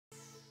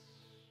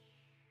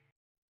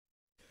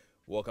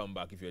Welcome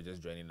back. If you're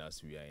just joining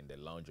us, we are in the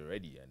lounge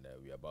already and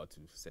we're about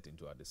to set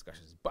into our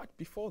discussions. But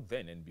before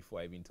then, and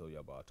before I even tell you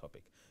about our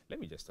topic, let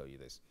me just tell you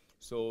this.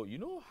 So, you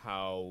know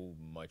how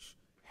much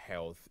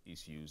health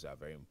issues are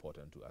very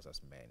important to us as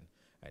men,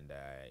 and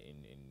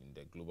in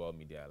the Global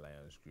Media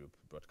Alliance Group,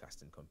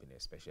 broadcasting company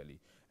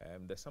especially,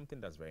 there's something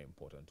that's very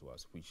important to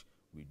us, which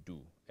we do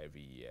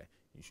every year.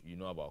 You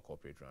know about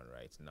corporate run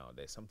right now.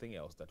 There's something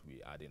else that we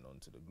add in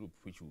onto the group,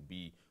 which will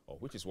be, or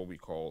which is what we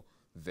call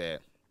the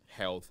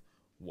health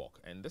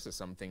walk. And this is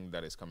something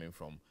that is coming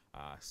from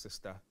our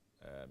sister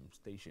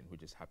station,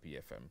 which is Happy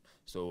FM.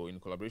 So in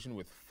collaboration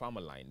with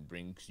Farmerline,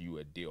 brings you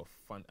a day of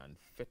fun and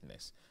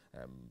fitness.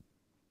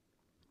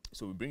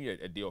 So we bring you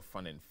a day of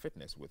fun and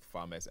fitness with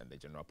farmers and the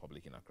general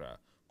public in Accra,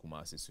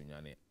 Kumasi,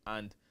 Sunyani,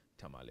 and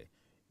Tamale.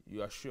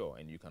 You are sure,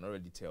 and you can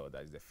already tell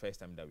that it's the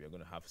first time that we are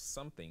going to have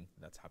something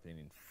that's happening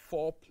in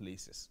 4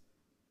 places.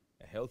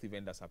 A health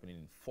event that's happening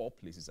in 4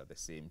 places at the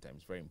same time.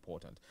 It's very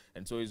important.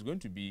 And so it's going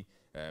to be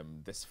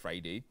this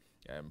Friday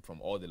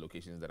from all the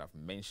locations that I've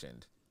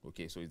mentioned.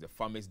 Okay, so it's the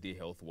Farmers Day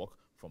Health Walk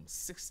from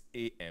 6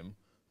 a.m.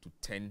 to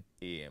 10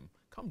 a.m.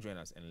 Come join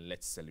us and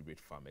let's celebrate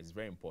farmers. It's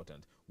very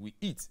important. We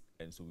eat,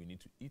 and so we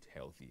need to eat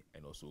healthy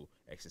and also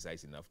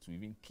exercise enough to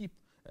even keep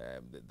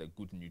the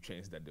good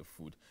nutrients that the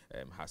food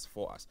has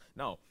for us.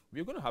 Now,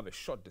 we're going to have a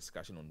short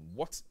discussion on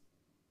what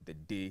the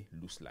day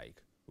looks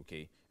like.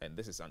 Okay, and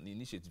this is an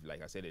initiative,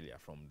 like I said earlier,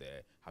 from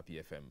the Happy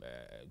FM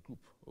group.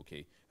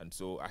 Okay, and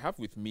so I have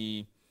with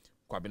me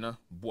Kwabena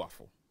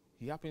Boafo.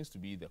 He happens to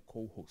be the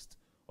co-host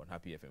on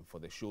Happy FM for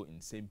the show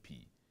in Same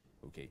P.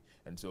 Okay,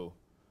 and so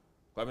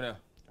Kwabena.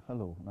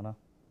 Hello, Nana.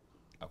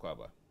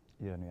 Akwaba.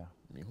 Yeah, yeah.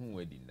 Me who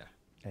wedding da.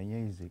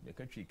 Easy. Me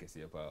country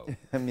kesi pa.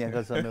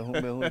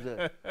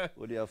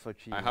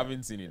 I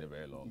haven't seen you in a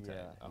very long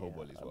time. I hope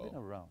all is well. I've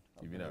been around.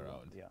 You've been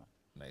around. Yeah.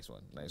 Nice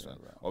one, nice one.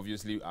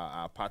 Obviously,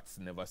 our paths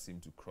never seem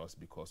to cross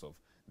because of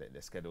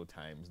the scheduled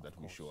times that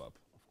we show up.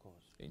 Of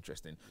course.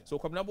 Interesting. Yeah. So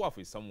Kwabena Boafo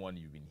is someone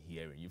you've been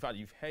hearing.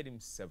 You've heard him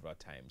several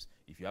times.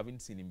 If you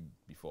haven't seen him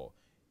before,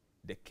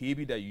 the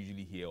KB that you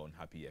usually hear on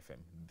Happy FM,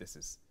 this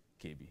is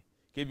KB.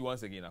 KB,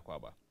 once again,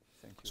 Akwaba.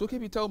 Thank you. So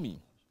KB, tell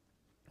me,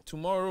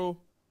 tomorrow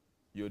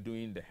you're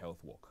doing the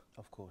health walk.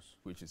 Of course.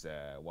 Which is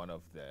one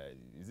of the,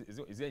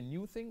 is it a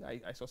new thing?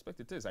 I suspect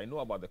it is. I know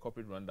about the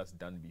corporate run that's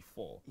done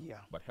before. Yeah.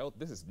 But health,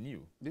 this is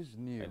new. This is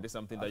new. And this is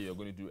something that you're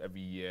going to do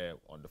every year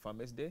on the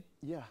Farmers Day?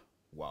 Yeah.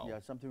 Wow. Yeah,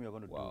 something we're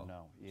going to do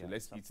now. Yeah, so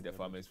let's eat the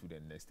farmers' food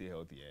and stay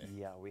healthy.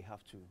 Yeah, we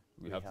have to.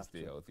 We have to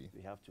stay healthy.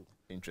 We have to.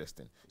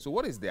 Interesting. So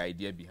what is the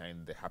idea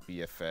behind the Happy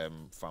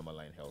FM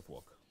Farmerline Health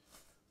Walk?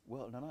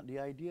 Well, Nana, the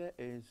idea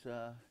is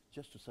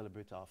just to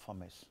celebrate our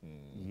farmers.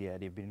 Yeah,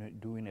 they've been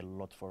doing a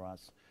lot for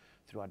us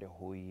throughout the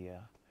whole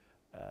year.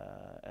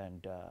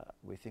 And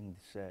we think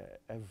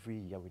every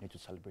year we need to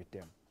celebrate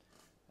them.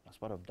 As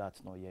part of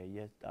that,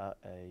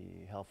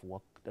 a health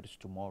walk that is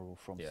tomorrow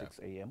from 6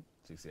 a.m.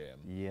 6 a.m.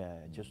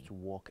 Yeah, just to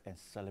walk and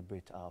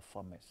celebrate our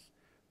farmers.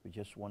 We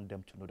just want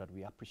them to know that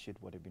we appreciate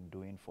what they've been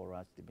doing for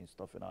us. They've been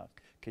stuffing our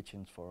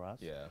kitchens for us.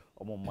 Yeah.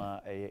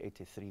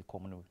 83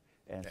 common.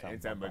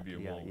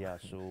 Yeah,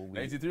 so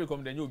 93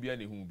 come then you'll be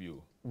any who be.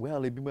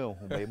 Well,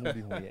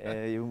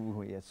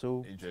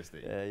 so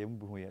interesting.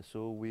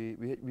 So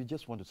we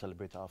just want to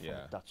celebrate our family.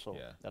 That's all.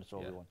 That's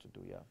all we want to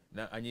do. Yeah.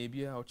 Now, anya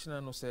bia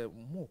ochina no say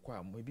mo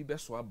kwa maybe be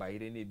so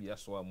abaire na bia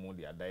so mo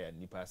de adaya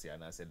nipa se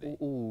ana said.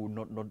 Oh,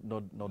 not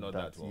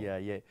that.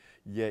 Yeah.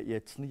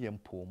 It's ni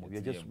yempo. We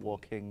are just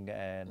walking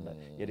and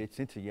it's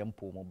into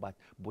yempo. But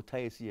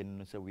botai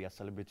say we are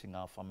celebrating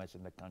our farmers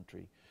in the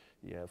country.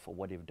 Yeah, for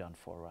what they've done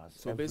for us.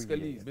 So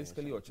basically,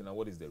 Ochina,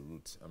 what is the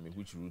route? I mean,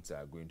 which routes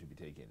are going to be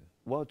taken?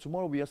 Well,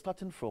 tomorrow we are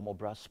starting from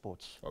Obra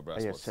Sports.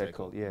 Obra Sports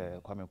Circle. Yeah,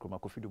 Kwame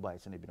Nkrumah, Kofi Dubai,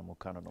 it's in Ebino.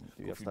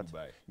 Kofi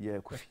Dubai. Yeah,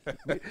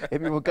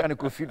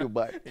 Kofi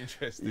Dubai.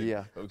 Interesting.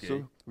 Yeah. Okay.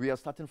 So we are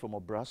starting from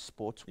Obra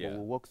Sports. Yeah.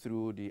 We'll walk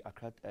through the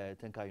Accra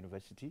Tenka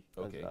University.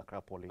 Okay.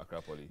 Accra Poly.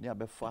 Accra Poly. Near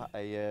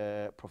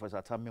Befa,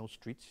 Professor Tamil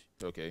Street.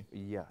 Okay.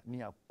 Yeah.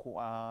 Near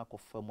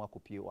Kofemwa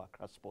Kopio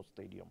Accra Sports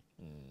Stadium.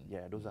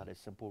 Yeah, those are the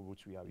simple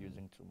routes we are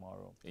using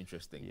tomorrow.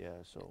 Interesting.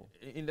 Yeah, so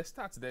in the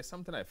stats, there's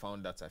something I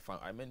found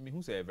I mean,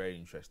 who's very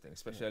interesting,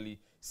 especially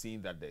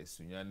seeing that there's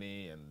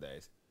Sunyani and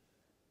there's.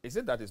 Is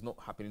it that it's not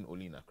happening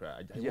only in Accra?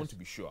 I want to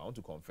be sure. I want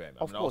to confirm.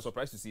 I was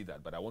surprised to see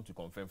that, but I want to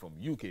confirm from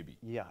UKB.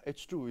 Yeah,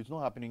 it's true. It's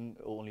not happening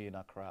only in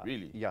Accra.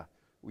 Really? Yeah.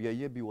 We are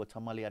here with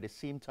Tamale at the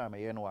same time.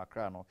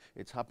 Accra, no,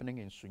 it's happening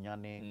in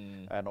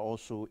Sunyani and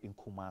also in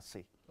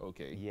Kumasi.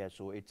 Okay. Yeah,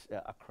 so it's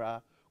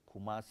Accra,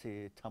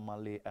 Kumasi,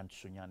 Tamale, and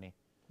Sunyani.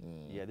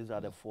 Yeah, these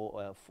are the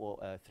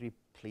three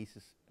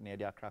places near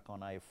the Accra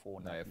on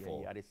I-4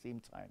 at the same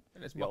time.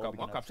 And let's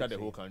capture the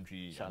whole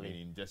country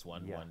in just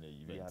one event.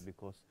 Yeah,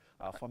 because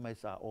our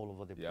farmers are all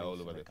over the place all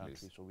over in the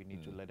country, so we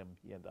need to let them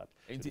hear that.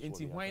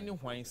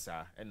 Why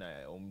sir, and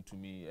to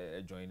me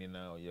joining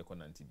now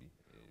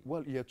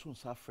well, you're too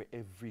for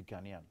every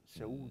Ghanaian.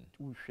 So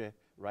who share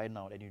right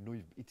now, and you know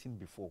you've eaten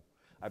before.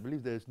 I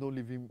believe there is no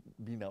living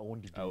being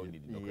owned. Okay.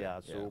 Yeah,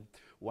 so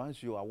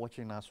once you are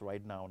watching us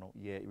right now, no,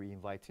 yeah, we're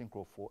inviting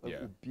for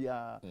a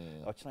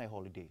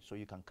holiday, so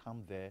you can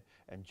come there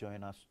and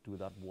join us, do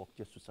that walk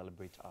just to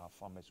celebrate our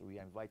farmers. We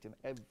are inviting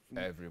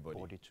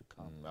everybody to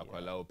come.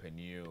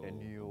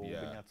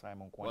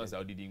 Once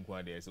I didn't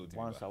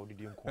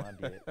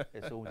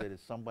so there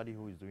is somebody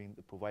who is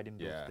providing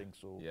those things.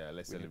 So yeah,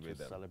 let's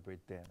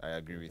celebrate them. I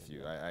agree with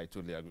you. I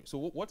totally agree. So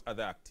what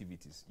other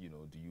activities,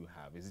 do you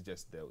have? Is it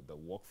just the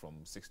walk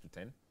from 6 to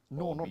 10?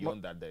 No, no.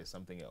 Beyond that, there is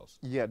something else.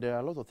 Yeah, there are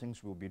a lot of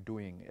things we'll be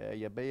doing.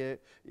 You be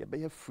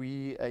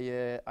free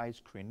eye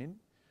screening.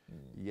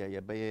 Yeah,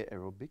 you be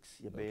aerobics.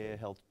 You be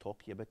health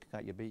talk. You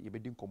be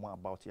doing comment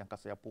about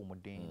yankasa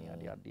pomodin.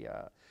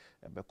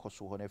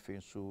 Because we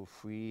have so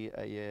free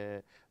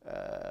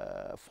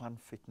fun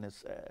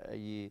fitness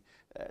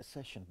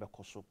session.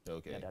 Because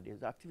that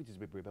is activities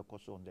be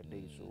because on the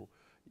day. So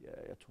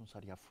yeah,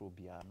 tunsaria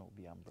phobia no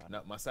be umbrella.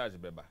 Now massage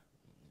beba.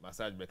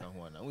 Massage beka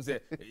huana.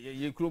 Unse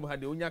ye krum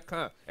had onya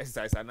kan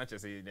exercise and not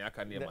just say ne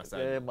aka ne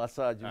massage.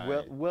 Massage.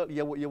 Well,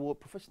 you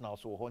professional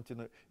so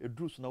hunting a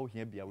druce now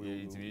here be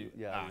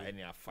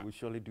we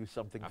surely do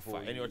something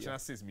for you. Any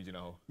chance 6 me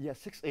ho. Yeah,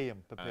 6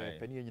 a.m.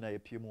 Penny you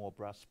PM or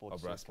brass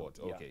sports.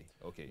 Okay.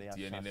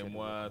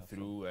 TNN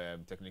through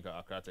Technical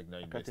Accra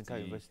University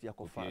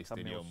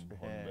Stadium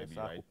maybe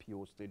right.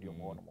 PO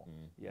Stadium on.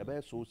 Yeah,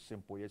 but so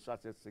simple. You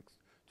start at 6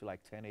 to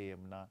like 10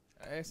 a.m. now.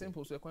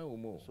 Simple, so quite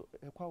more. So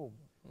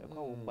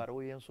but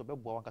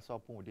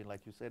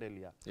like you said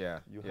earlier. Yeah.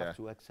 You have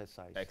to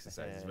exercise.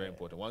 Exercise is very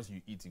important. Once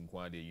you eat in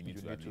Kwade, you need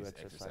to at least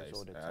exercise.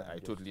 All the time, I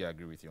totally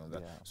agree with you on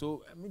that. Yeah.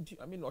 So I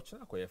mean,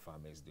 Ochana Koye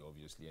Farmers Day,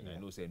 obviously, and I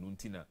know say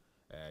Nuntina,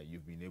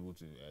 you've been able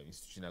to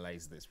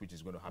institutionalize this, which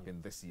is going to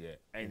happen this year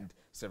and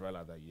several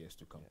other years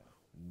to come.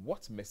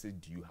 What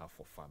message do you have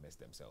for farmers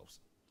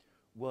themselves?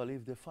 Well,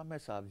 if the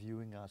farmers are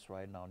viewing us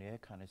right now, they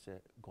can say,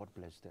 God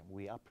bless them.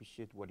 We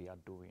appreciate what they are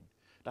doing.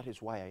 That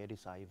is why I had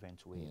this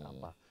event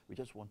we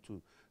just want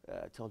to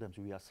tell them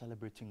we are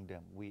celebrating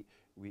them. We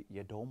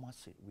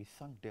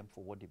thank them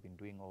for what they've been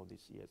doing all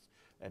these years,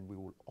 and we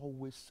will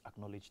always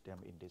acknowledge them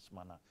in this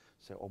manner.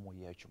 Say so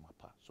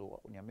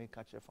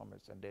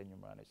farmers and then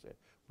say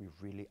we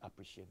really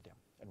appreciate them,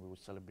 and we will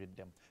celebrate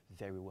them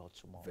very well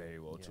tomorrow. Very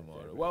well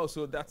tomorrow. Well,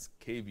 so that's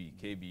KB.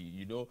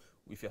 KB,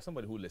 if you're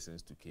somebody who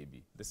listens to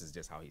KB, this is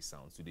just how he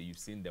sounds. Today you've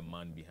seen the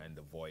man behind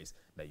the voice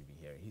that you've been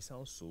hearing. He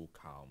sounds so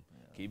calm.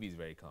 KB is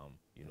very calm,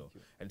 you know.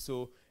 And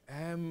so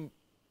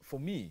for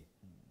me,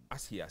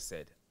 as he has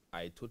said,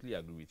 I totally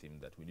agree with him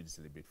that we need to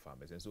celebrate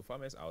farmers. And so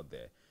farmers out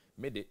there,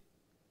 made it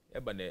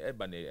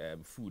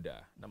food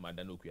na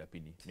madano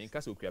kuapini me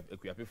nkasa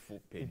okuape fo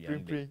pedi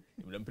ande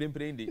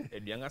mpremprende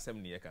eduan asem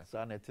ne yeka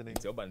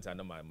nti obanta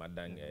na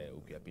madan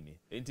okuapini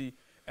enti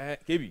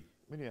KB,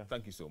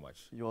 thank you so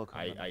much. You're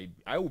welcome.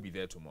 I will be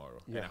there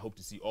tomorrow, and I hope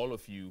to see all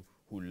of you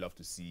who love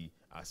to see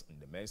us in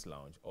the men's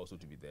lounge also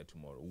to be there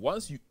tomorrow.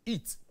 Once you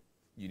eat,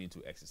 you need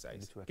to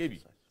exercise.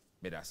 KB,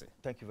 medase.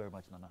 Thank you very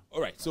much, Nana.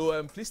 All right,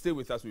 so please stay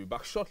with us. We'll be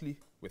back shortly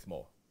with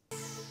more.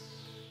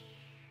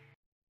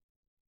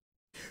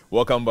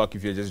 Welcome back.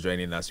 If you're just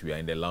joining us, we are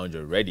in the lounge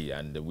already,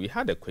 and we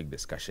had a quick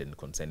discussion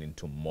concerning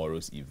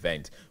tomorrow's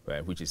event,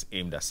 which is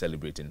aimed at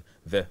celebrating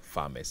the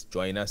farmers.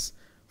 Join us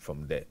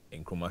from the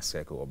Nkrumah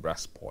Circle or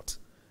Brass Sport.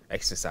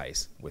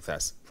 Exercise with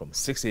us from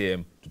 6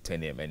 a.m. to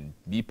 10 a.m. and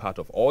be part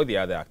of all the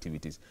other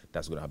activities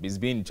that's going to happen. It's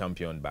being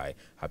championed by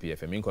Happy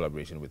FM in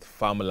collaboration with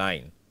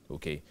Farmline.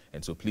 Okay,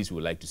 and so please, we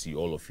would like to see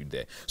all of you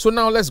there. So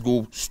now let's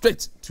go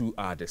straight to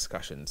our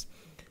discussions.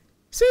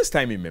 Since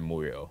time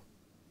immemorial,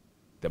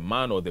 the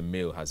man or the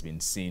male has been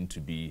seen to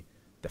be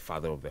the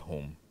father of the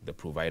home, the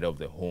provider of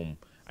the home.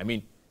 I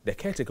mean, the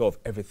caretaker of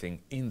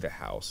everything in the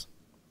house.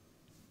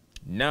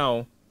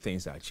 Now,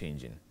 things are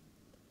changing.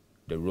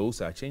 The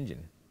roles are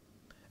changing.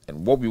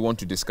 And what we want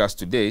to discuss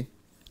today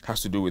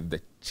has to do with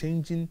the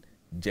changing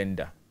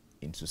gender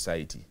in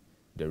society,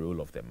 the role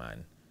of the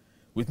man.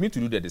 With me to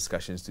do the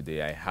discussions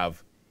today, I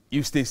have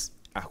Eustace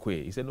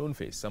Akwe. He's a known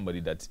face, somebody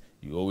that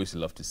you always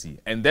love to see.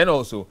 And then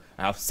also,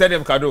 I have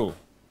Sedem Kado.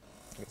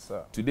 Yes,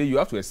 sir. Today, you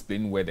have to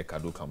explain where the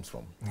Kado comes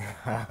from.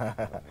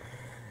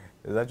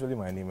 It's actually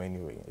my name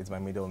anyway. It's my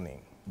middle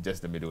name.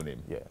 Just the middle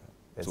name? Yeah.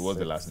 So what's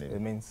the last name? It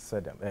means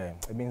Sedem.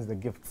 It means the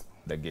gift.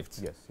 The gift?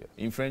 Yes, yes.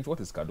 In French,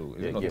 what is Kado?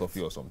 Is it not toffee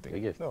or something?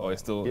 Gift. No, or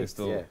it's still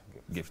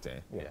gift,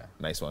 eh? Yeah.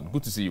 Nice one.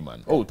 Good to see you,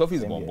 man. Oh, toffee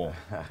is bonbon.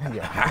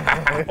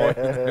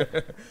 Yeah.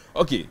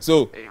 Okay,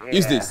 so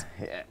use this.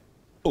 Yeah.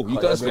 Oh, you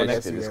can't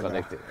stretch.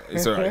 Disconnected.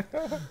 It's all right.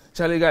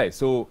 Charlie, guys,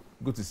 so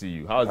good to see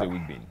you. How's the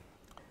week been?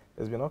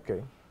 It's been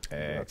okay.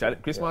 Charlie,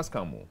 Christmas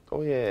come on.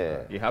 Oh,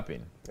 yeah. It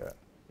happened. Yeah.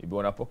 You be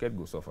on a pocket,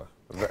 go suffer.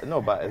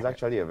 No, but it's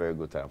actually a very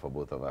good time for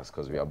both of us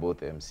because we are both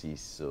MCs,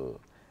 so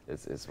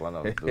it's one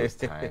of those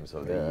times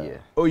of the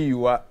year. Oh,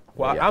 you are?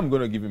 Well, I'm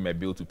going to give him a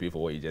bill to pay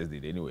for what he just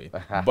did anyway.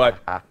 But,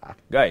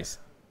 guys,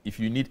 if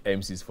you need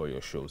MCs for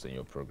your shows and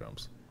your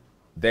programs,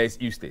 there's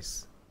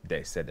Eustace,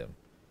 there's Sedem.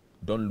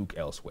 Don't look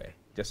elsewhere.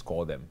 Just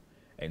call them.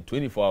 And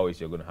 24 hours,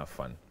 you're going to have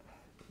fun.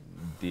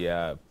 They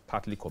are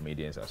partly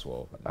comedians as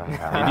well. They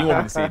didn't want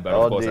me to say it, but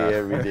of course. All day,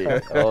 every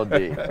day, all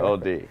day, all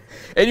day.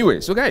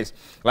 Anyway, so guys,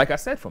 like I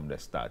said from the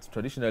start,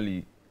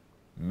 traditionally,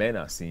 men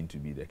are seen to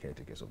be the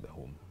caretakers of the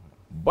home.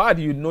 But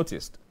you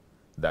noticed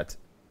that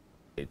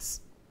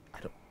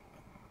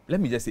let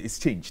me just say, it's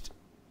changed.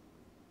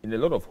 In a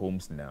lot of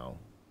homes now,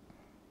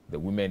 the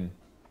women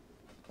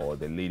or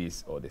the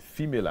ladies or the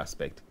female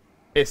aspect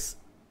is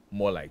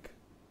more like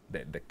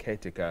the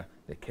caretaker,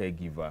 the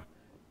caregiver,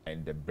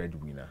 and the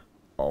breadwinner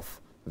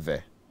of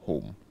the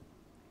home.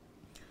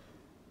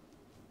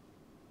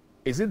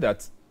 Is it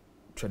that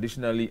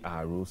traditionally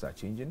our roles are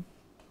changing?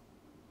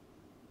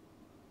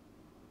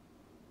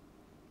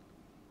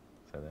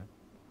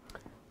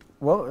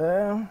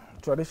 Well,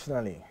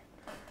 traditionally,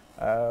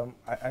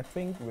 I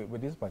think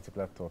with this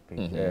particular topic,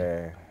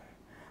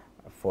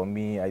 for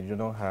me, I do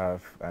not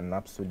have an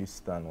absolute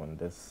stand on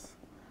this.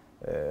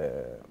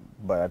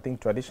 But I think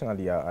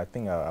traditionally, I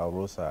think our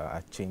roles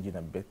are changing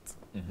a bit.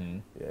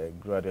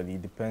 Gradually,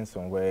 it depends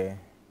on where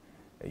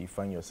you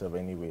find yourself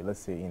anyway. Let's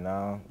say in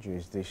our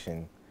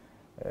jurisdiction,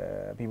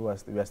 we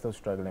are still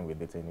struggling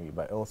with it anyway,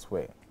 but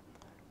elsewhere,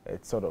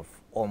 it's sort of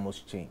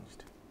almost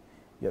changed.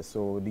 Yeah,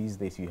 so these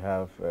days you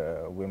have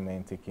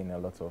women taking a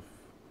lot of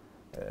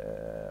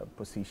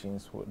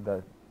positions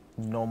that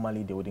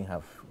normally they wouldn't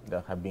have,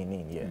 that have been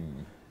in, yeah.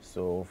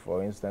 So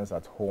for instance,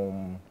 at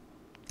home,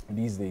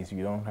 these days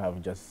you don't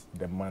have just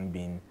the man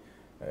being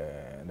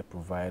the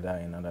provider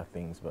and other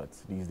things, but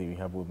these days we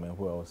have women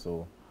who are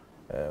also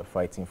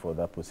fighting for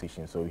that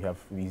position. So we have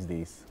these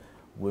days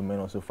women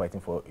also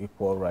fighting for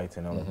equal rights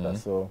and all of that.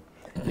 So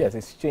yes,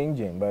 it's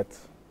changing, but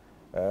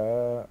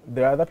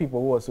there are other people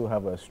who also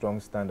have a strong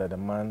standard. A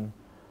man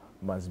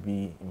must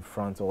be in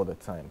front all the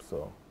time.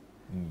 So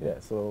yeah,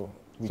 so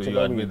you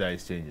admit that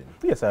it's changing?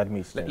 Yes, I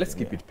admit it's changing. Let's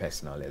keep it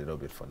personal a little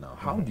bit for now.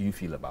 How do you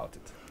feel about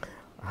it?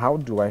 How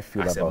do I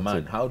feel about it? As a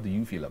man, how do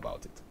you feel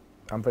about it?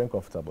 I'm very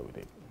comfortable with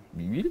it.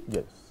 Really?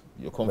 Yes.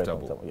 You're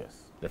comfortable?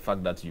 Yes. The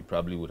fact that you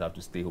probably would have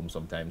to stay home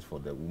sometimes for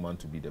the woman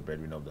to be the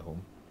breadwinner of the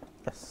home?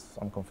 Yes,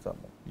 I'm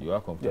comfortable. You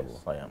are comfortable?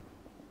 Yes, I am.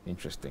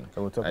 Interesting. I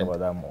will talk about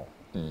that more.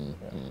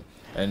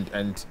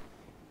 And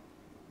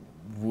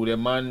would a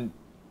man,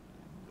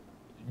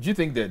 do you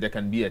think that there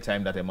can be a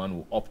time that a man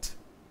will opt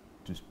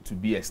to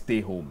be a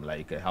stay-home,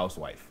 like a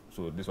housewife?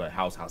 So this was a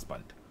house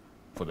husband,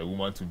 for the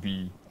woman to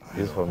be...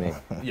 This for me?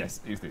 Yes,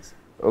 is this.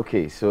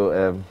 Okay,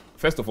 so...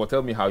 first of all,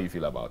 tell me how you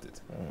feel about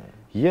it.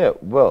 Yeah,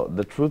 well,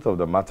 the truth of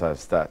the matter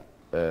is that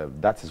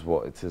that is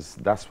what it is.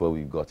 That's where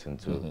we've got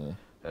into.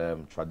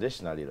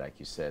 Traditionally, like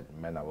you said,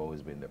 men have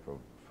always been the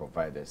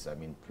providers. I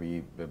mean,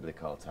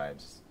 pre-biblical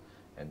times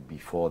and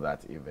before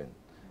that even,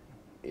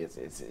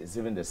 it's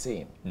even the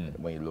same.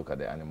 When you look at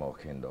the animal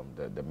kingdom,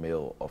 the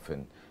male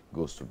often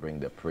goes to bring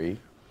the prey.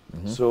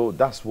 So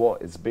that's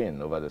what it's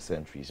been over the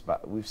centuries.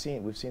 But we've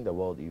seen the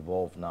world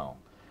evolve now.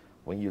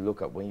 When you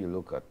look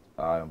at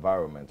our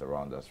environment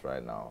around us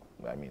right now,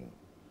 I mean,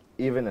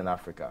 even in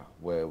Africa,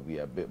 where we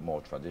are a bit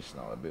more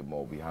traditional, a bit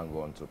more, we hang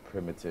on to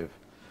primitive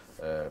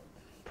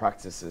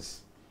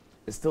practices,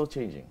 it's still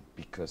changing,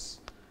 because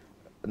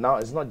now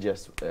it's not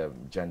just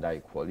gender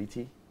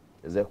equality,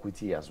 it's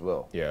equity as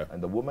well. Yeah.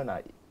 And the women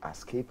are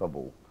as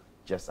capable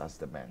just as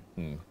the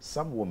men.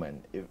 Some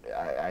women,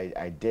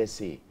 I dare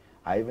say,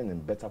 are even in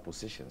better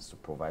positions to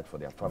provide for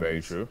their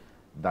families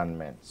than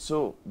men.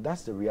 So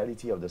that's the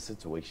reality of the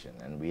situation,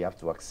 and we have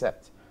to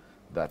accept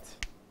that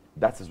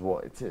that is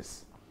what it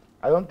is.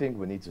 I don't think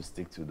we need to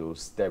stick to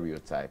those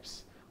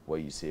stereotypes where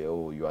you say,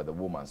 oh, you are the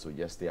woman, so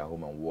just stay at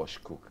home and wash,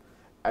 cook.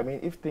 I mean,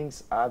 if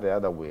things are the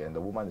other way and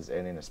the woman is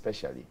earning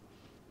especially,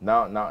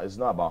 now it's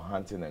not about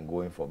hunting and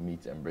going for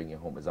meat and bringing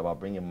home. It's about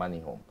bringing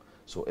money home.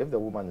 So if the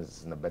woman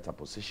is in a better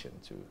position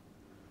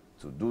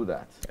to do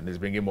that. And is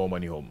bringing more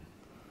money home.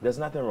 There's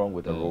nothing wrong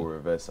with a role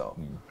reversal.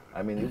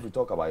 I mean, if we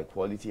talk about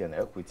equality and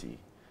equity,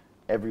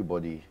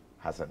 everybody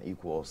has an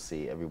equal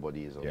say.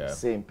 Everybody is on the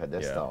same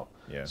pedestal.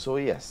 So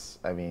yes,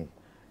 I mean,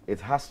 it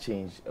has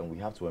changed, and we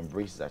have to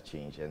embrace that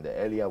change. And the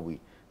earlier we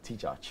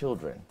teach our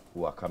children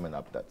who are coming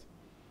up that,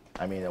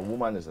 I mean, a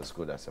woman is as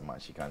good as a man.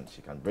 She can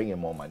bring in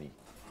more money.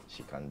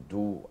 She can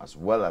do as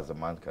well as a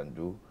man can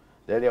do.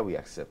 The earlier we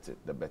accept it,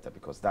 the better,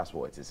 because that's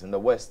what it is. In the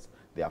West,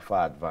 they are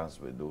far advanced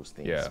with those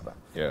things. But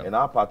in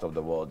our part of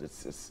the world,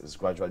 it's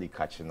gradually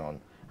catching on,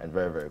 and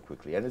very, very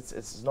quickly. And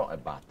it's not a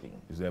bad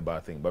thing. It's not a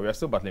bad thing, but we are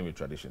still battling with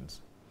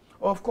traditions.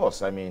 Oh, of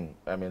course. I mean,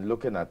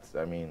 looking at,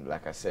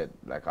 like I said,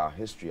 like our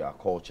history, our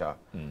culture.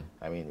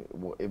 I mean,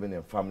 even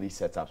in family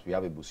setups, we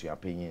have a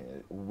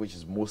busuapinyi, which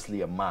is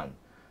mostly a man.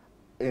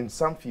 In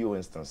some few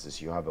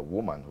instances, you have a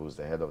woman who's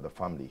the head of the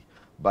family,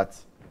 but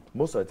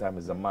most of the time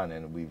it's a man,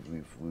 and we've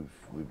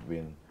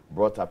been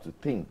brought up to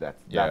think that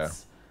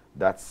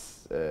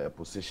that's a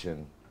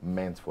position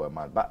meant for a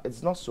man, but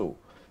it's not so,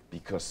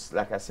 because,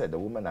 like I said, the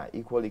women are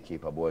equally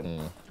capable,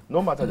 and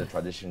no matter the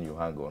tradition you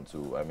hang on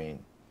to, I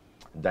mean,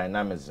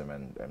 dynamism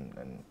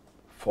and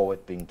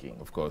forward thinking,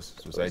 of course,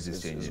 society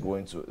is changing,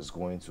 is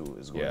going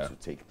to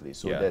take place.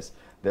 So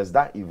there's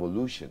that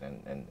evolution,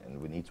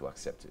 and we need to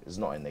accept it. It's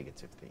not a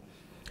negative thing.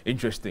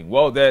 Interesting.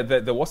 Well, the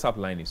WhatsApp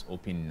line is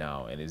open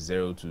now, and it's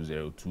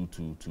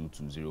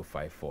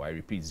 02022222054. I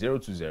repeat,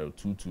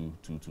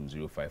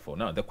 02022222054.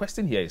 Now, the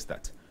question here is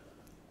that,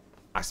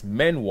 as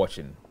men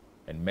watching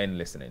and men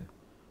listening,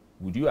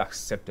 would you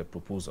accept a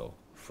proposal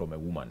from a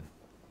woman?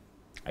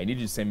 I need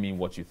you to send me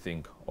what you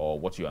think or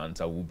what your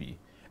answer will be.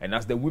 And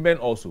as the women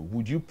also,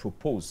 would you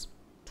propose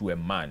to a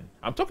man?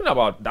 I'm talking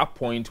about that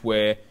point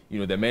where, you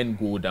know, the men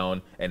go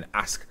down and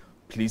ask,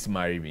 please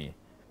marry me.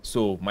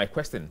 So my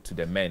question to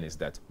the men is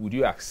that, would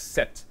you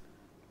accept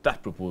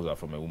that proposal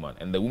from a woman?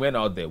 And the women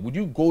out there, would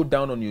you go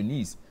down on your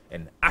knees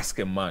and ask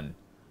a man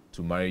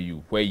to marry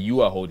you, where you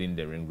are holding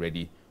the ring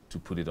ready to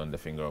put it on the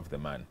finger of the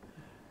man?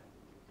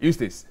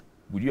 Eustace,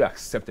 would you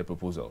accept a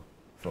proposal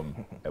from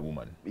a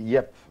woman?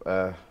 Yep.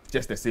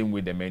 Just the same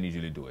way the men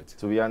usually do it.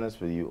 To be honest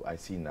with you, I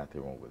see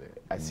nothing wrong with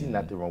it. I see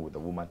nothing wrong with a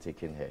woman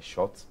taking her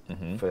shot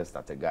first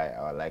at a guy.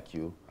 I like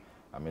you.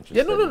 I'm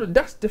interested. Yeah, no,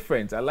 that's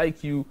different. I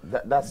like you.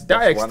 That's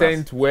that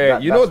extent where,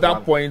 you know,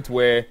 that point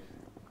where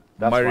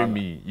marry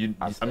me.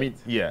 I mean,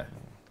 yeah.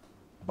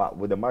 But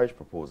with the marriage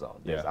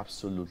proposal, there's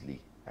absolutely,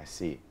 I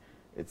say,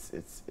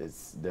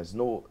 there's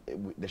no,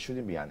 there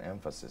shouldn't be an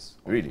emphasis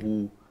on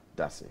who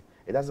does it.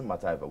 It doesn't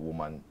matter if a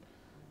woman,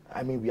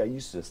 I mean, we are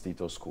used to the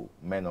status quo.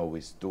 Men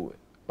always do it.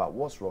 But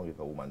what's wrong if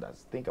a woman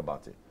does? Think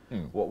about it.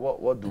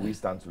 What do we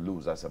stand to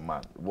lose as a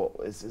man?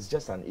 It's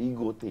just an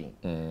ego thing.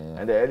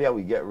 And the earlier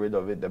we get rid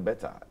of it, the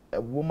better.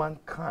 A woman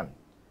can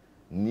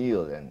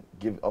kneel and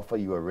offer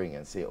you a ring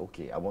and say,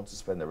 okay, I want to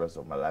spend the rest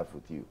of my life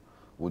with you.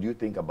 Would you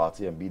think about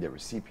it and be the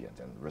recipient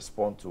and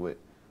respond to it?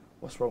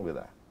 What's wrong with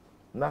that?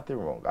 Nothing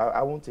wrong.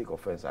 I won't take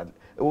offense.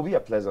 It will be a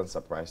pleasant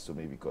surprise to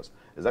me because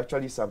it's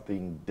actually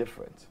something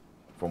different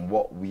from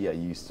what we are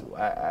used to.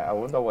 I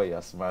wonder why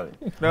you're smiling.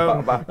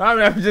 No,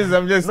 I'm just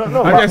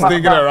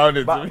thinking around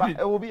it. But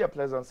it will be a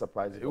pleasant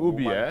surprise. It will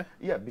be, yeah?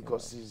 Yeah,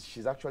 because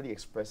she's actually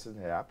expressing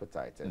her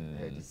appetite and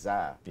her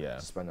desire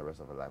to spend the rest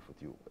of her life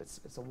with you.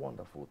 It's a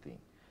wonderful thing.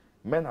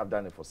 Men have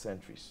done it for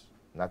centuries.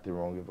 Nothing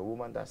wrong if a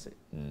woman does it.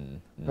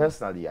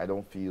 Personally, I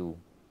won't feel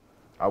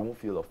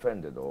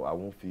offended, or I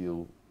won't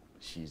feel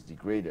she's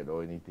degraded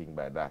or anything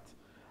by that.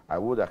 I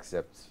would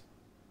accept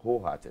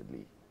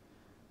wholeheartedly.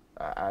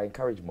 I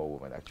encourage more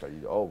women,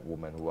 actually, all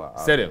women who are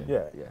Selim,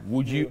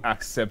 would you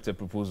accept a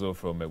proposal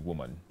from a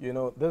woman? You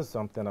know, this is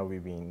something that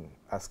we've been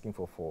asking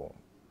for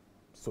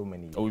so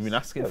many years. Oh, we've been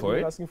asking for it? We've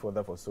been asking for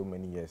that for so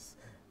many years.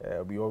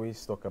 We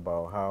always talk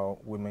about how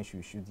women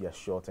should shoot their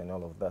shot and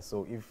all of that.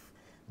 So if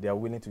they are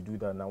willing to do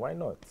that now, why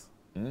not?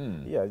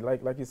 Yeah,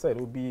 like you said,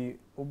 it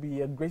would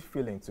be a great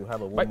feeling to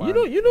have a woman.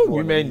 But you know,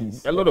 women,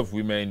 a lot of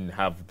women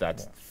have that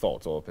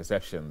thought or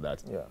perception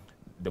that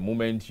the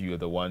moment you're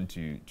the one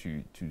to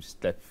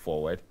step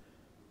forward,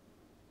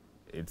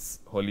 it's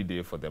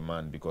holiday for the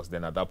man, because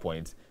then at that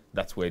point,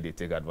 that's where they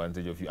take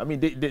advantage of you. I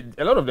mean,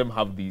 a lot of them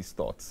have these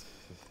thoughts.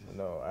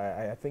 No,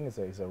 I think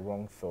it's a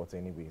wrong thought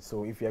anyway.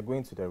 So if you're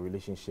going to the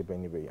relationship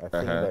anyway, I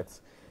think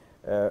that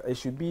it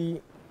should be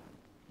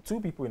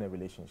two people in a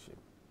relationship.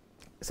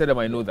 Selim,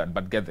 I know that,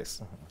 but get this.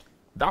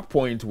 That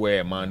point where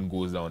a man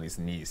goes down on his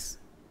knees,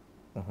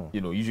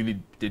 you know,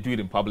 usually they do it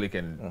in public,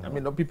 and I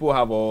mean, people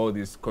have all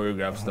this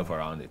choreographed stuff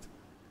around it.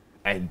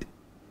 And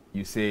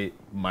you say,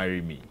 marry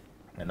me.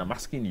 And I'm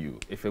asking you,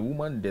 if a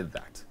woman did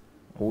that,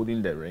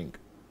 holding the ring,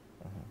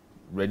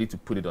 ready to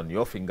put it on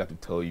your finger to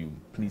tell you,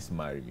 please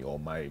marry me, or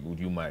marry me, would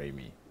you marry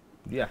me?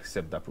 Would you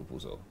accept that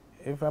proposal?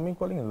 If I'm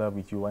equally in love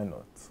with you, why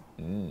not?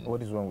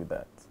 What is wrong with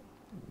that?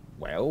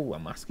 Well,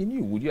 I'm asking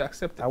you, would you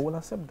accept it? I will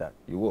accept that.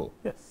 You will?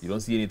 Yes. You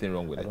don't see anything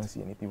wrong with it? I don't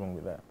see anything wrong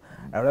with that.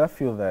 I rather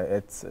feel that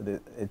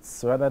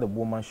it's rather the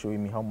woman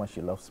showing me how much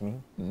she loves me.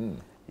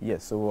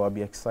 Yes, so I'll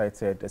be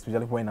excited,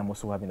 especially when I'm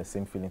also having the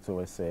same feeling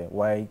towards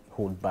why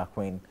hold back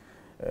when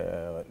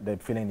the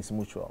feeling is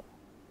mutual.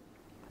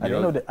 At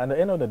the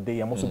end of the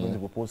day, I'm also going to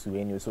propose to her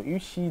anyway. So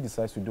if she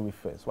decides to do it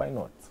first, why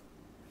not?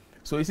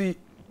 So you see,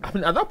 I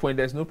mean, at that point,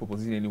 there's no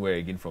proposition anywhere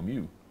again from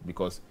you,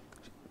 because,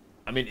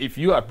 I mean, if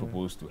you had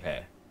proposed to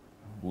her,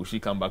 will she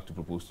come back to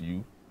propose to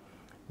you?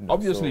 No,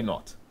 obviously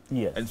not.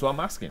 Yes. And so I'm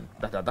asking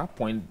that at that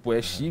point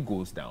where she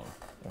goes down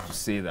to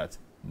say that,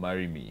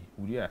 marry me,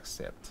 would you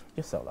accept?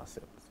 Yes, I'll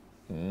accept.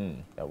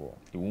 I will.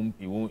 It won't.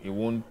 No,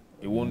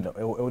 it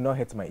will not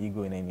hurt my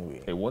ego in any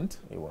way. It won't?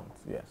 It won't,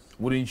 yes.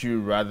 Wouldn't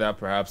you rather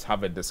perhaps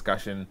have a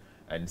discussion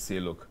and say,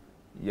 look,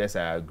 yes,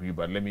 I agree,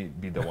 but let me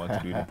be the one to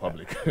do it in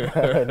public.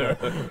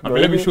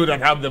 Let me show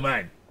that I'm the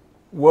man.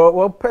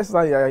 Well,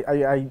 personally,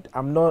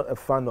 I'm not a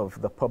fan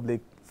of the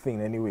public thing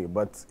anyway,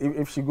 but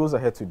if she goes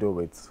ahead to do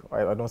it,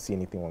 I don't see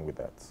anything wrong with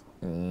that.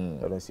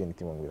 I don't see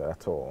anything wrong with that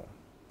at all.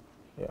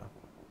 Yeah.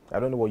 I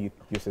don't know what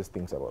Eustace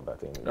thinks about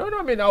that anyway. No,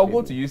 I mean, I'll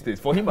go to Eustace.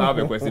 For him, I have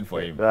a question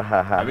for him.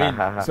 I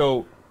mean,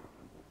 so,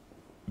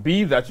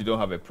 be that you don't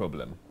have a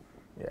problem.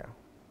 Yeah.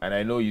 And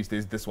I know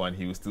Eustace, this one,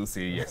 he will still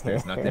say, yes,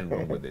 there's nothing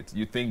wrong with it.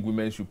 You think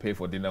women should pay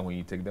for dinner when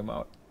you take them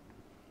out?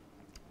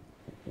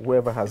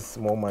 Whoever has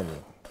more money.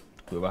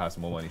 Whoever has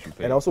more money should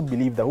pay. And I also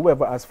believe that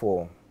whoever asks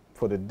for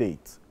the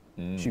date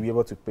should be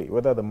able to pay,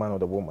 whether the man or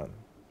the woman.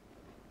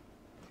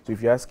 So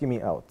if you're asking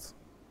me out,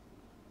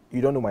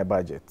 you don't know my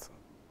budget,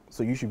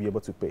 so you should be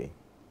able to pay.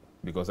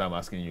 Because I'm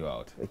asking you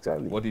out.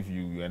 Exactly. What if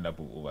you end up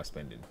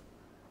overspending?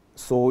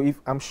 So if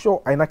I'm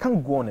sure, and I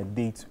can't go on a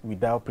date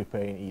without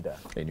preparing either.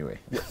 Anyway.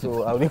 Yeah,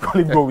 so I'll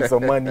equally go with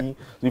some money.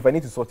 So if I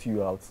need to sort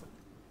you out,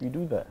 we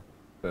do that.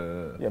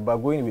 Yeah, but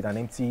going with an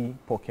empty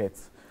pocket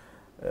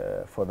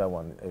for that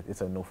one,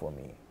 it's a no for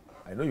me.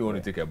 I know you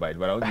want to take a bite,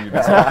 but I'll give you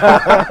this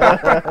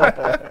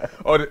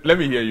one. Let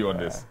me hear you on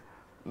this.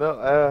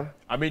 No,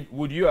 I mean,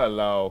 would you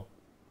allow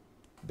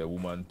the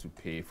woman to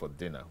pay for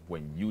dinner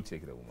when you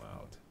take the woman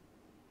out?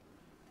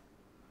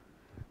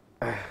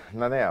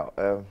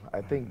 Nanea,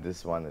 I think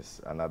this one is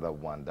another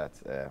one that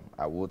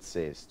I would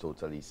say is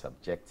totally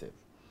subjective.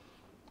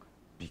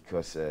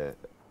 Because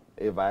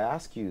if I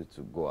ask you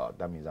to go out,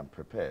 that means I'm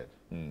prepared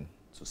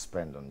to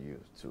spend on you,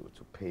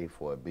 to pay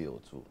for a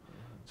bill,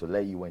 to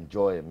let you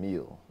enjoy a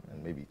meal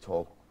and maybe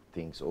talk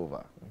things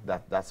over.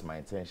 That's my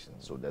intention.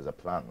 So there's a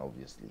plan,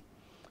 obviously.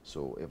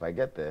 So if I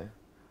get there,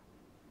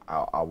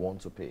 I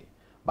want to pay.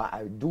 But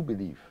I do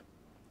believe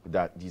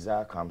that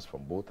desire comes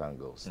from both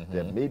angles.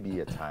 There may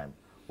be a time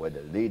where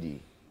the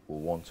lady will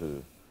want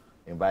to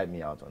invite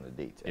me out on a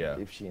date.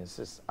 And if she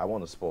insists, I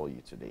want to spoil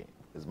you today.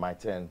 It's my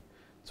turn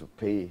to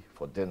pay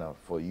for dinner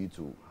for you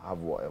to have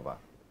whatever.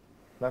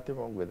 Nothing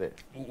wrong with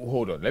it.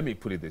 Hold on, let me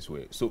put it this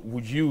way. So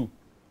would you,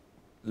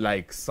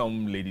 like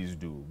some ladies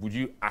do, would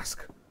you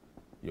ask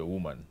your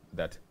woman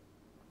that,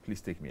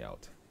 please take me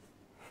out?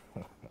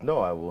 No,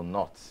 I will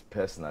not,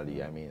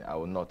 personally. I mean, I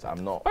will not.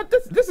 I'm not. But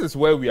this is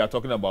where we are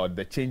talking about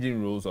the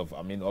changing rules of,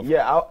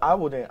 yeah, I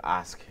wouldn't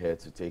ask her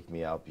to take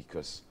me out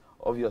because,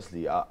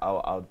 obviously,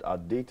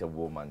 I'll date a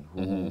woman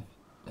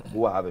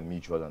who I have a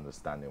mutual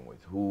understanding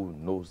with, who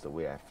knows the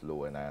way I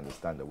flow and I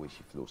understand the way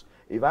she flows.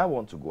 If I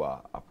want to go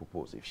out, I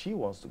propose. If she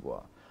wants to go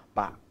out.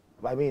 But,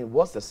 I mean,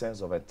 what's the sense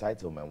of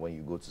entitlement when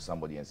you go to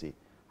somebody and say,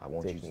 I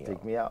want you to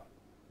take me out?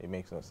 It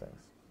makes no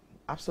sense.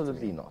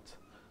 Absolutely not.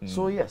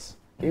 So, yes.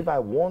 If I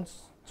want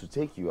to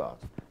take you out,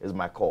 it's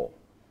my call.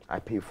 I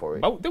pay for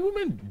it. But the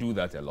women do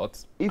that a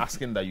lot,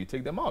 asking that you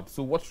take them out.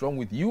 So what's wrong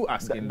with you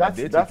asking that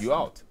they take you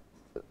out?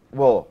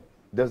 Well,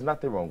 there's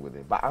nothing wrong with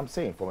it. But I'm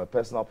saying from a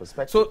personal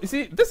perspective. So, you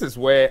see, this is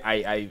where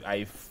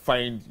I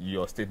find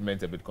your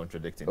statement a bit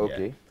contradicting. Okay.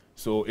 Here.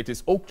 So it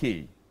is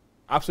okay.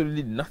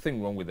 Absolutely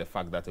nothing wrong with the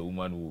fact that a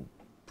woman will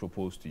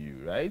propose to you,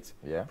 right?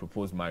 Yeah.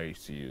 Propose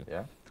marriage to you.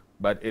 Yeah.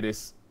 But it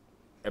is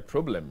a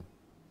problem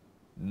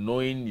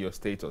knowing your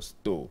status,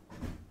 though,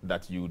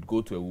 that you would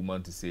go to a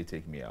woman to say,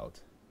 take me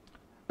out.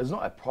 It's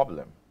not a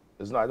problem.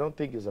 It's not, I don't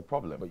think it's a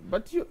problem.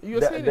 But you're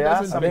saying there it are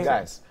doesn't some make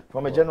guys, sense.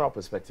 from a general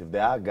perspective,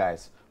 there are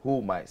guys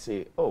who might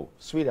say, oh,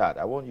 sweetheart,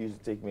 I want you to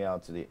take me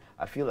out today.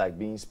 I feel like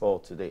being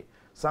spoiled today.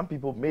 Some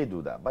people may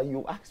do that, but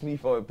you ask me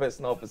from a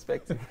personal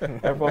perspective.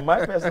 And from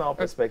my personal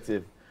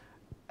perspective,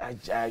 I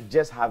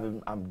just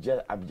haven't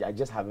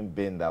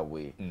been that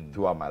way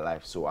throughout my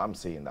life. So I'm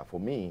saying that for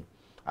me,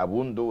 I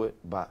wouldn't do it,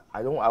 but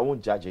I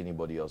won't judge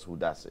anybody else who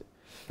does it.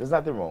 There's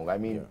nothing wrong. I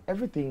mean,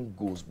 everything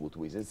goes both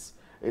ways.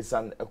 It's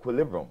an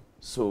equilibrium.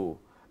 So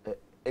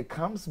it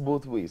comes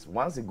both ways.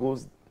 Once it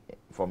goes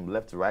from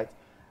left to right,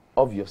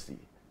 obviously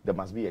there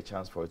must be a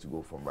chance for it to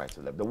go from right to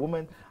left. The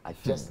women are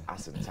just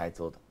as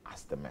entitled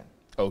as the men.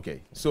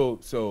 Okay, so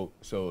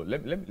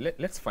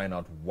let's find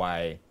out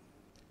why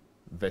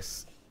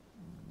this,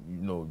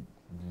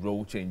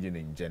 role changing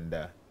in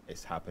gender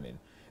is happening.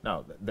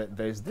 Now,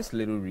 there's this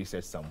little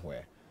research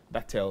somewhere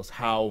that tells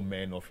how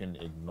men often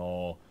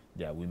ignore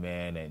their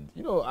women and,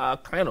 our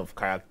kind of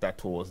character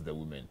towards the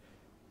women.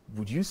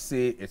 Would you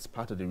say it's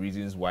part of the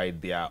reasons why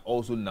they are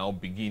also now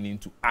beginning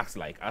to act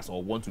like us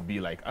or want to be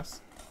like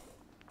us?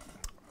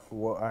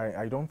 Well,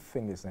 I don't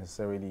think it's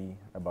necessarily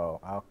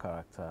about our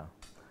character.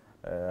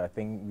 I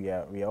think we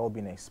are all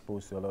being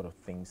exposed to a lot of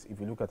things. If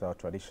you look at our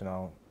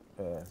traditional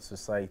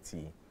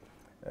society,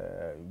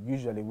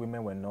 usually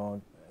women were not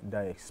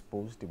that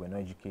exposed, they were not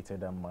educated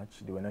that much,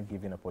 they were not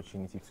given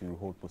opportunity to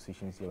hold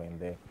positions here and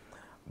there.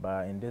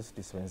 But in this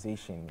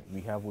dispensation,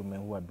 we have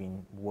women who have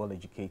been well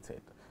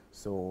educated.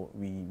 So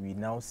we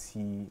now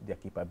see their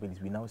capabilities,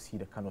 we now see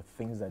the kind of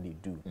things that they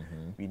do.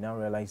 We now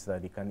realize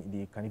that they can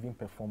even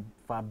perform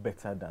far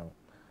better than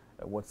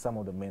what some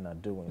of the men are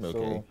doing.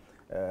 Okay.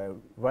 So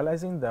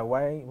realizing that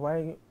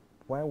why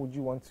would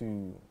you want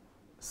to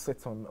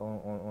sit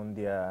on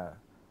their,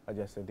 I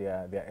just said,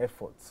 their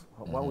efforts?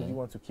 Why would you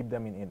want to keep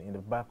them in the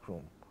back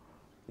room?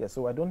 Yeah,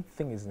 so I don't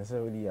think it's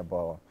necessarily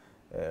about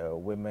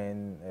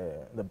women,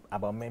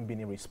 about men being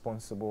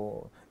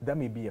irresponsible. That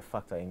may be a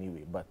factor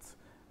anyway, but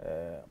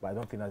I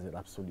don't think that's an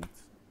absolute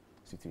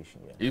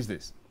situation. Yeah. Is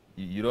this?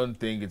 You don't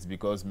think it's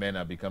because men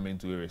are becoming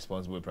too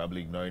irresponsible,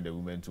 probably ignoring the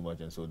women too much,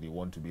 and so they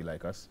want to be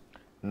like us?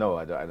 No,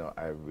 I don't.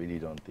 I really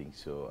don't think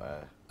so.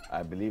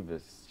 I believe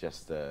it's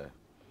just the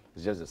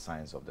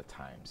signs of the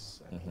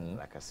times. I mean,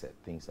 like I said,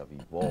 things have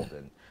evolved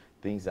and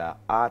things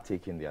are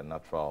taking their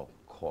natural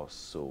course.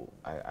 So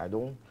I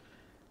don't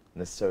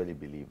necessarily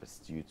believe it's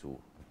due to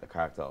the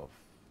character of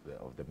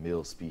the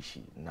male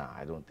species. Nah,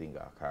 I don't think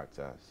our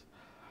characters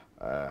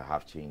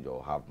have changed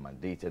or have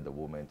mandated the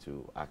woman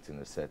to act in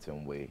a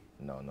certain way.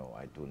 No,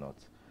 I do not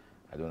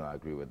I don't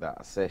agree with that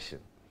assertion.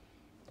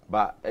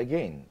 But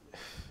again,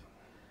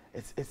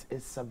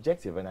 it's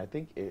subjective, and I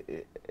think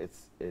it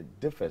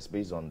differs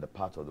based on the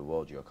part of the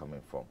world you're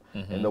coming from.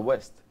 In the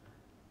West,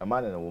 a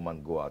man and a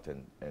woman go out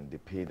and they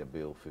pay the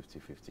bill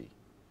 50-50.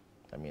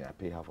 I mean, I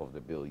pay half of the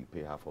bill, you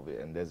pay half of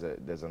it, and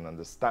there's an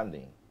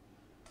understanding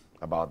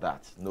about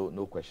that.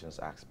 No questions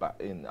asked. But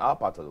in our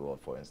part of the world,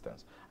 for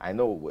instance, I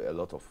know with a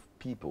lot of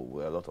people,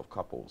 with a lot of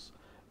couples,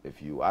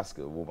 if you ask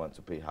a woman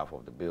to pay half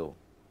of the bill,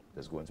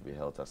 there's going to be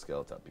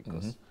helter-skelter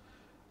because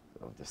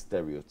of the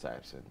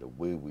stereotypes and the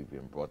way we've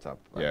been brought up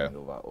I mean,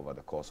 over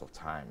the course of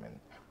time and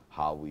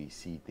how we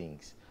see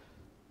things.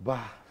 But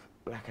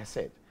like I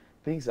said,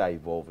 things are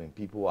evolving.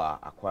 People are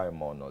acquiring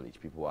more knowledge.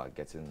 People are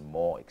getting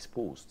more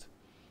exposed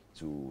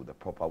to the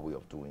proper way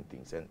of doing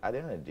things. And at the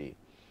end of the day,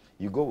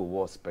 you go with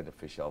what's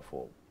beneficial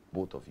for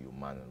both of you,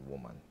 man and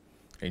woman.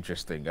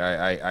 Interesting.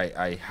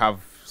 I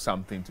have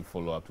something to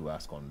follow up to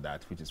ask on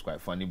that, which is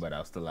quite funny, but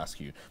I'll still ask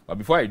you. But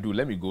before I do,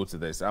 let me go to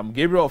this. I'm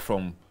Gabriel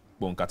from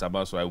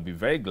Bonkataba, so I will be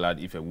very glad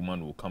if a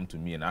woman will come to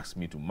me and ask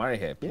me to marry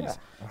her, please. Yeah.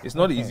 It's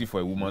not easy for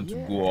a woman to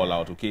go all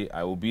out, okay?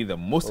 I will be the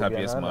most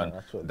happiest man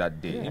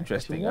that day.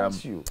 Interesting.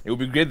 It will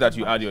be great that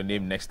you add your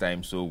name next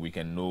time so we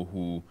can know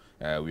who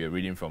we are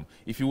reading from.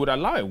 If you would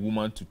allow a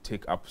woman to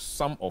take up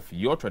some of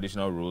your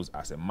traditional roles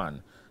as a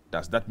man,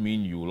 does that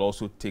mean you will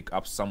also take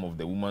up some of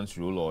the woman's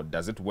role, or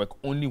does it work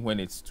only when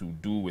it's to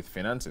do with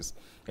finances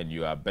and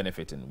you are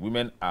benefiting?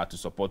 Women are to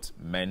support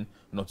men,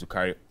 not to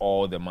carry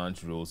all the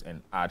man's roles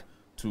and add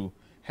to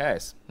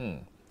hers.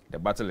 The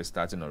battle is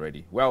starting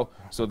already. Well,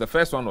 so the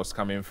first one was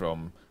coming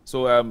from,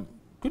 so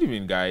good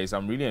evening, guys.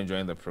 I'm really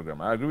enjoying the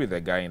program. I agree with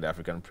the guy in the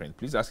African print.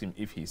 Please ask him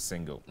if he's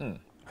single.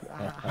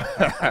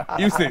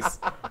 Eustace,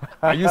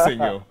 are you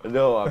single?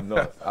 No, I'm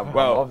not. I'm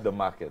off the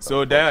market.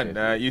 So then,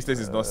 Eustace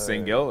is not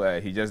single.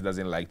 He just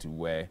doesn't like to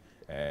wear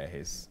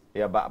his.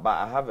 Yeah, but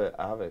I have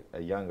a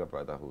younger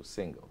brother who's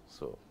single.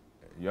 So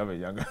you have a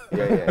younger.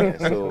 Yeah.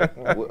 So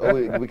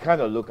we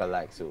kind of look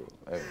alike. So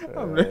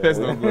let's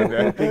not go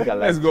there.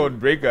 Let's go on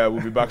break. We'll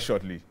be back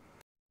shortly.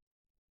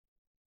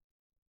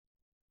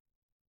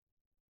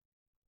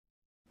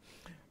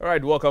 All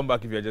right, welcome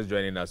back. If you're just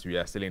joining us, we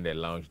are still in the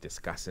lounge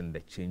discussing the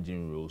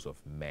changing roles of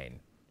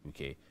men.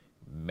 Okay,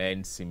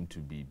 men seem to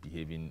be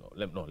behaving.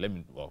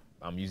 Well,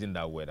 I'm using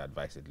that word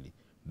advisedly.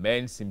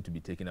 Men seem to be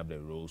taking up the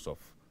roles of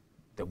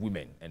the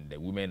women, and the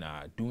women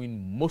are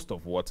doing most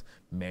of what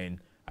men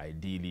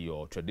ideally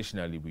or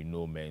traditionally we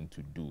know men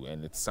to do.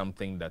 And it's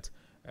something that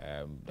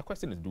the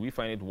question is: do we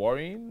find it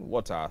worrying?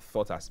 What are our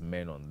thoughts as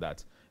men on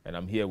that? And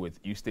I'm here with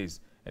Eustace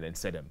and then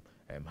Sedem.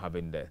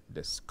 Having the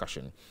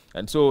discussion.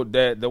 And so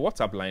the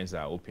WhatsApp lines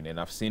are open, and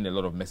I've seen a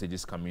lot of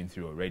messages coming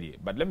through already.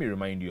 But let me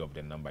remind you of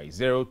the number: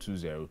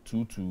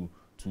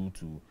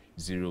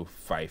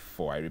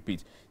 020-2222-054. I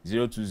repeat,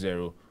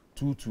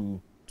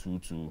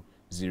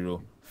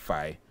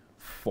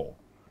 020-2222-054.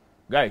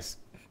 Guys,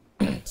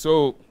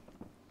 so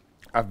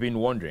I've been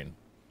wondering,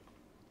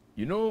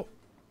 you know,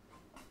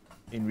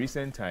 in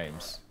recent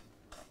times,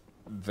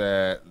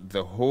 the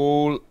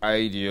whole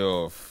idea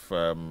of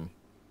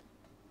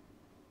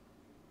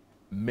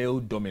male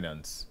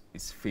dominance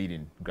is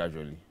fading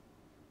gradually,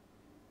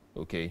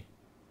 okay?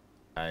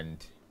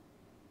 And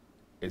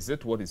is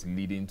it what is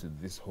leading to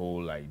this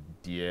whole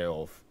idea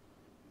of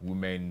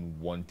women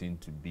wanting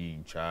to be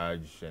in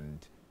charge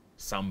and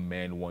some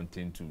men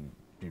wanting to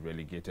be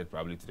relegated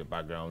probably to the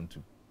background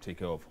to take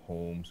care of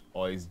homes?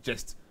 Or it's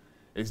just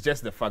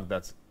the fact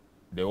that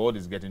the world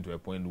is getting to a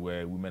point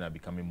where women are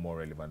becoming more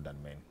relevant than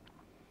men?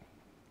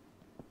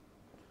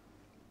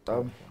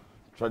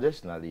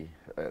 Traditionally,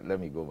 let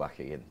me go back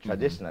again.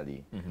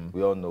 Traditionally,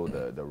 we all know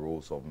the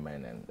roles of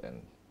men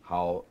and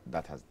how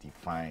that has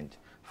defined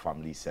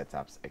family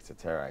setups,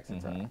 etc.,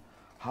 etc.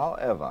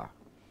 However,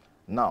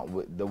 now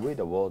with the way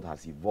the world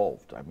has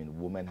evolved, I mean,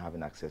 women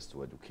having access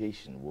to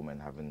education, women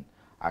having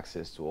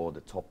access to all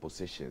the top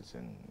positions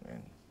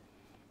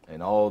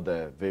and all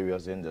the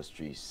various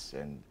industries,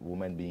 and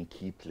women being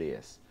key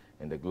players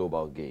in the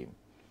global game,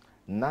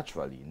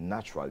 naturally,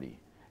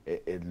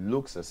 it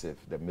looks as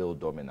if the male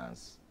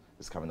dominance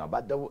is coming out,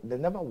 but there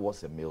never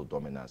was a male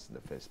dominance in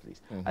the first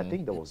place. I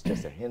think there was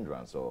just a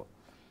hindrance or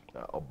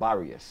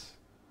barriers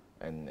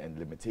and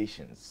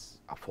limitations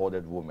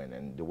afforded women,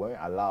 and they weren't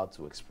allowed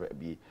to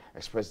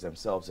express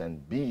themselves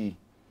and be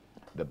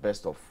the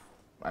best of.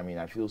 I mean,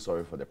 I feel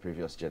sorry for the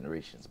previous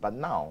generations, but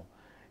now,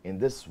 in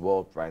this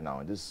world right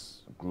now, in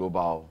this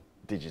global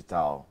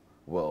digital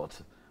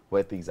world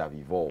where things have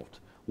evolved,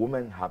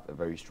 women have a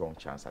very strong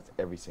chance at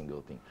every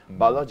single thing.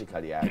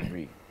 Biologically, I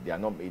agree, they are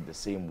not made the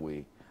same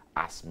way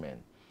as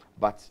men,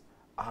 but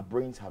our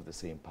brains have the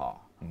same power.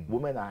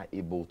 Women are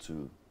able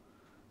to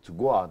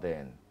go out there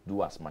and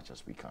do as much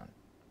as we can.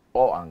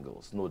 All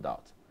angles, no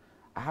doubt.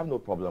 I have no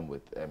problem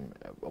with a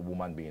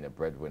woman being a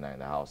breadwinner in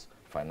the house,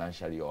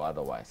 financially or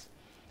otherwise,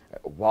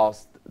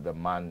 whilst the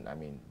man, I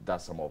mean,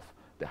 does some of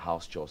the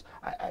house chores.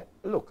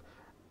 Look,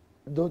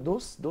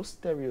 those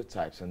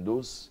stereotypes and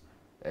those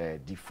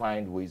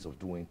defined ways of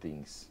doing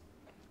things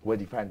were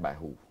defined by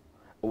who?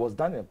 It was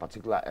done in a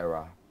particular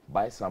era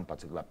by some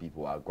particular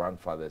people, our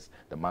grandfathers,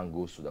 the man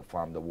goes to the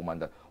farm, the woman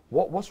that.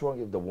 What's wrong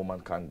if the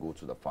woman can't go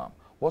to the farm?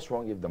 What's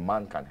wrong if the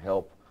man can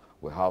help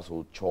with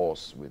household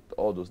chores, with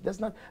all those?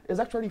 It's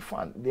actually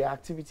fun. There are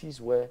activities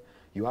where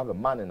you have a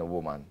man and a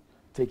woman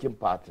taking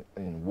part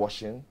in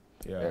washing,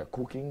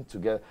 cooking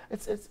together.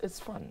 It's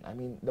fun. I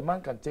mean, the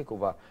man can take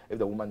over if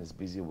the woman is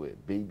busy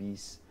with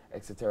babies,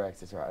 etc.,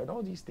 etc. And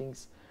all these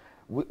things,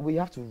 we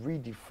have to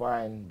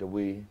redefine the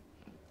way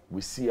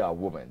we see our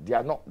women. They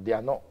are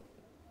not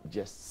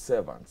just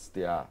servants.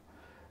 They are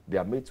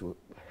made to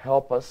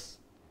help us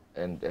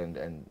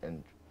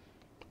and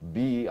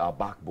be our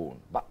backbone.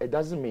 But it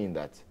doesn't mean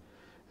that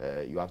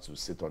you have to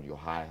sit on your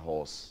high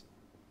horse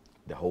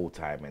the whole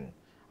time and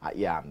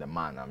yeah, I'm the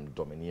man, I'm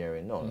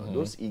domineering. No, no,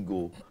 those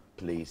ego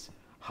plays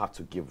have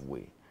to give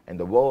way. And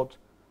the world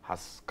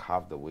has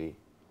carved the way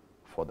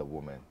for the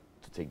women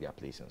to take their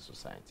place in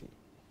society.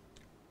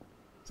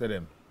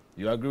 Sedem,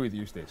 you agree with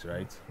Eustace,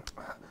 right?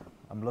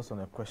 I'm lost on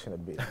a question a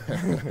bit.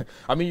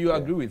 I mean, you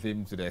agree with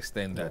him to the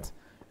extent that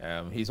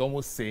he's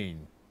almost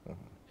saying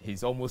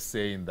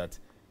that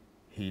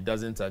he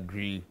doesn't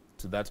agree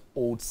to that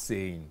old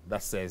saying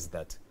that says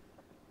that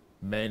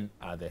men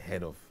are the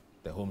head of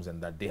the homes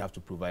and that they have to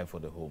provide for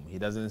the home. He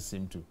doesn't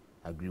seem to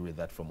agree with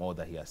that from all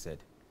that he has said.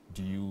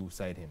 Do you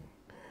side him?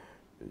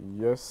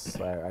 Yes,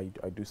 I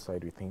do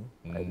side with him.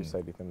 I do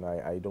side with him.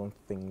 I don't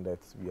think that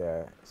we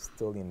are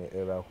still in the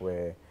era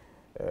where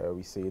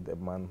we say the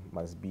man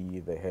must be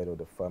the head of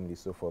the family.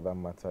 So for that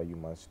matter, you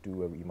must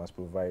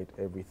provide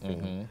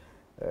everything.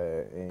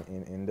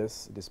 In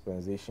this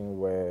dispensation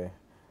where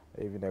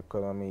even the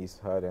economy is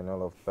hard and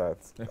all of that,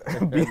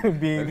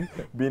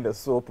 being the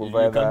sole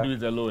provider. You can't do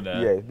it alone.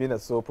 Yeah, being a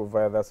sole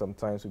provider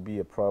sometimes will be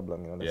a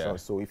problem. You understand?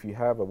 So if you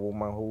have a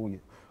woman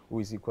who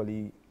is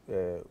equally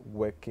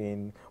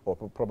working or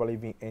probably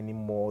even any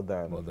more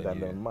than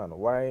the man,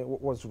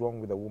 what's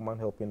wrong with the woman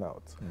helping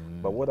out?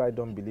 But what I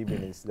don't believe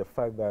in is the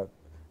fact that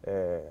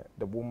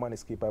the woman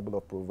is capable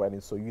of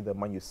providing, so you, the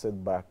man, you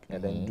sit back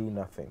and then do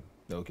nothing.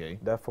 Okay.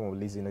 That form of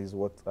laziness is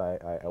what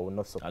I will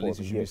not support. At least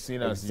you should be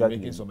seen as you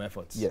making some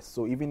efforts. Yes.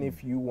 So even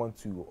if you want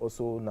to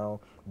also now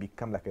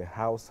become like a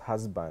house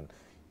husband,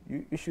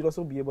 you should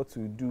also be able to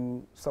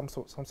do some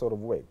sort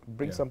of work.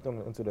 Bring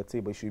something onto the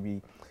table. It should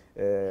be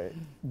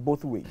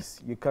both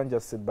ways. You can't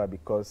just sit back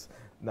because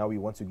now we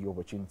want to give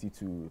opportunity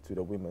to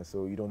the women,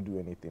 so you don't do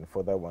anything.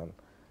 For that one,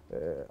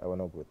 I will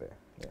not go there.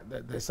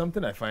 Yeah. There's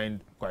something I find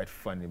quite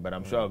funny, but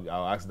I'm sure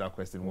I'll ask that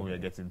question when we are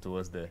getting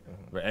towards there.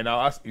 And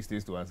I'll ask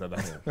Eustace to answer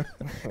that one.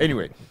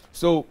 Anyway,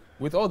 so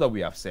with all that we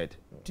have said,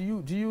 do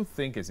you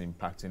think it's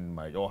impacting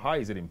marriage, or how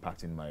is it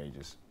impacting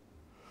marriages?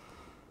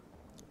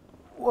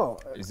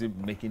 Well, is it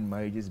making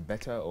marriages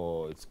better,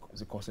 or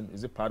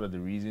is it part of the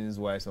reasons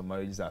why some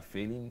marriages are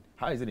failing?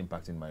 How is it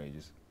impacting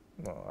marriages?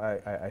 No,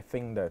 I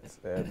think that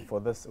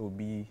for this it will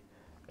be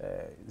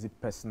is it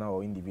personal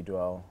or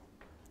individual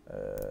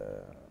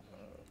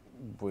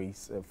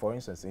ways. For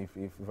instance,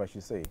 if I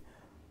should say,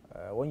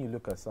 when you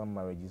look at some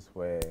marriages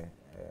where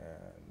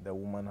the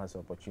woman has the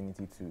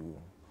opportunity to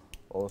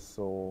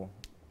also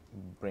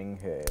bring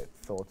her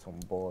thoughts on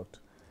board,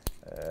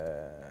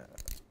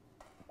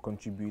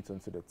 contribute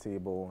onto the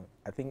table,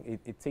 I think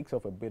it takes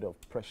off a bit of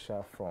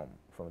pressure from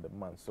the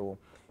man. So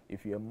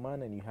if you're a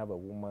man and you have a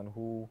woman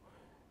who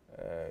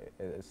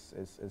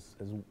is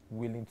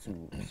willing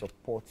to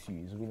support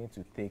you, is willing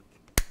to take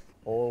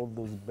all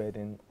those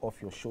burden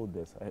off your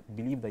shoulders, I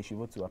believe that you should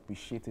be able to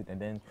appreciate it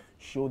and then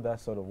show that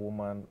sort of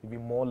woman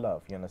even more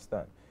love, you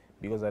understand?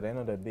 Because at the end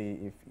of the day,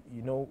 if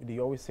you know, they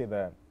always say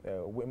that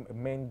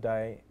men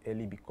die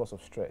early because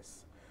of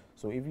stress.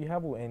 So if you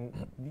have,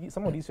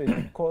 some of these are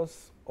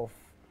because of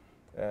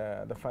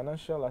the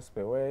financial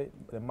aspect, where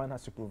the man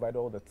has to provide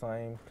all the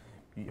time.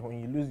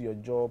 When you lose your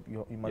job,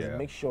 you must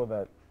make sure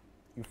that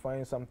you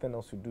find something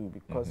else to do,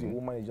 because the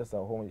woman is just at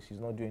home, she's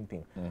not doing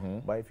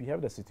anything. But if you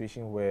have the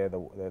situation where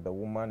the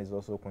woman is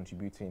also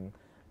contributing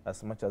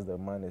as much as the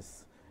man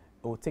is,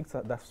 it will take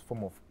that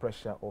form of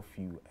pressure off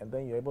you, and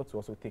then you're able to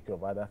also take care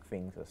of other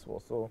things as well.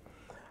 So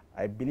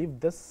I believe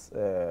this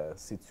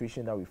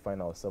situation that we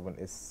find ourselves in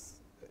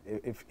is,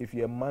 if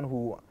you're a man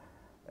who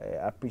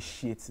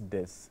appreciates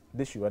this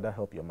should rather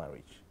help your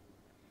marriage.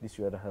 This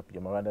should rather help you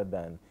rather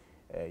than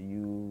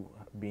you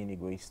being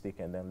egoistic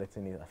and then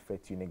letting it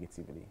affect you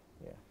negatively.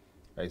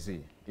 Yeah. I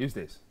see.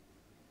 Eustace,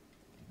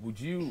 would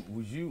you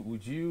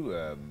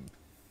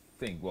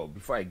think, well,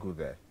 before I go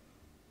there,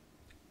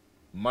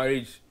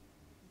 marriage,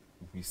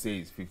 we say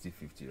it's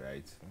 50-50,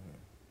 right?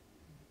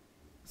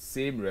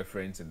 Same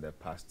reference in the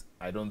past,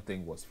 I don't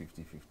think was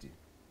 50-50.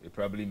 It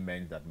probably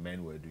meant that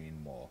men were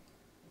doing more.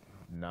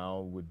 Now,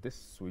 with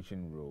this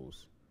switching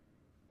roles,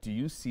 do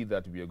you see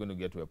that we are going to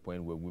get to a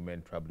point where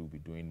women probably will be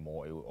doing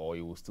more, or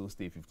it will still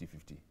stay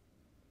 50-50?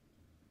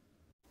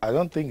 I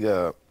don't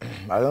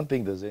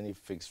think there's any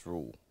fixed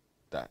rule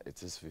that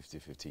it is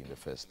 50-50 in the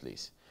first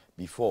place.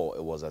 Before,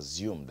 it was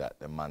assumed that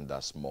the man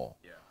does more.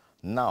 Yeah.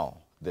 Now,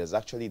 there's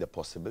actually the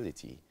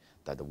possibility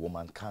that the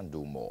woman can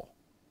do more.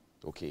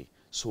 Okay,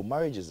 so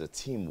marriage is a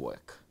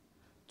teamwork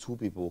two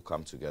people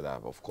come together,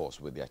 of course,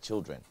 with their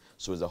children.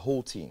 So it's a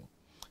whole team.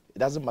 It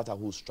doesn't matter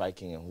who's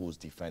striking and who's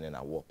defending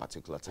at what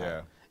particular time.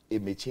 Yeah.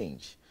 It may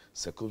change.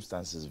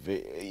 Circumstances,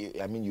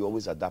 I mean, you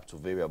always adapt to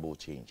variable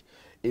change.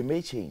 It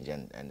may change,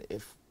 and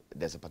if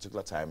there's a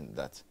particular time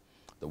that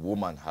the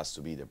woman has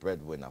to be the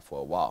breadwinner for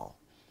a while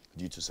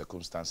due to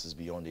circumstances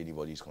beyond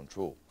anybody's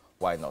control,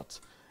 why not?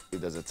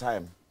 If there's a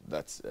time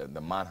that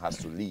the man has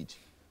to lead,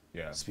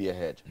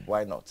 spearhead,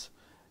 why not?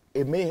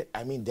 It may,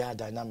 I mean, there are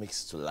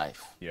dynamics to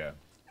life. Yeah.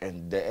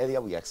 And the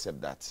earlier we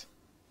accept that,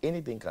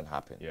 anything can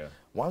happen. Yeah.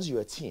 Once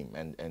you're a team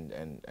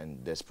and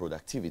there's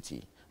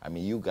productivity, I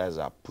mean, you guys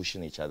are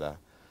pushing each other,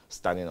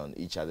 standing on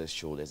each other's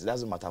shoulders. It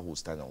doesn't matter who's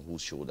standing on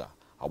whose shoulder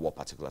at what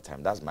particular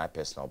time. That's my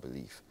personal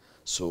belief.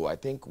 So I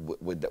think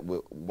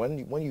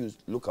when you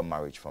look at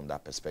marriage from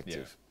that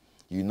perspective,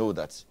 you know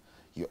that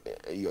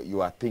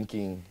you are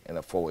thinking in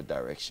a forward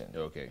direction.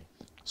 Okay.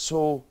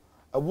 So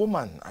a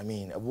woman, I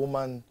mean, a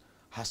woman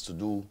has to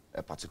do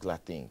a particular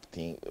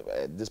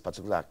this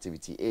particular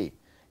activity A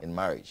in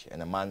marriage,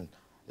 and a man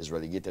is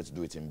relegated to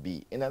do it in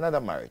B. In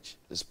another marriage,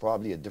 it's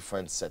probably a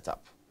different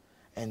setup.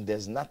 And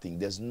there's nothing,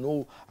 there's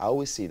no, I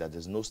always say that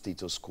there's no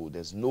status quo,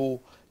 there's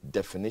no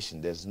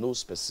definition, there's no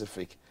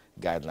specific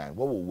guideline.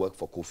 What will work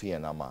for Kofi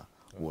and Ama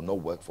will not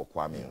work for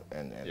Kwame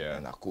and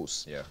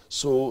Akos. Yeah.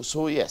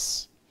 So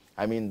yes,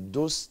 I mean,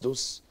 those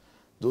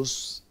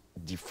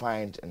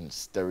defined and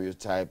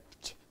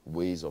stereotyped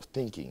ways of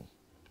thinking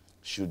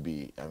should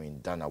be, I mean,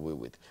 done away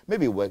with.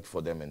 Maybe it worked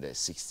for them in the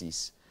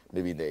 60s,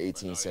 maybe in the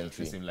 18th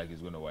century. It seems like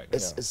it's going to work.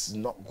 It's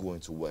not going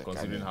to work.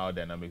 Considering how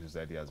dynamic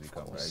society has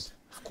become, right?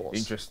 Of course.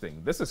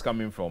 Interesting. This is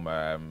coming from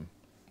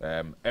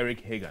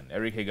Eric Hagan.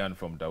 Eric Hagan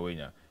from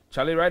Dawenya.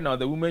 Charlie, right now,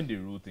 the women, they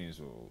rule things.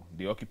 So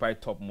they occupy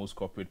topmost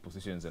corporate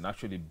positions and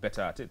actually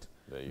better at it.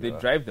 They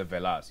drive the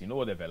Velas. You know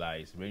what the Vela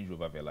is? Range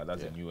Rover Vela.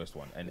 That's the newest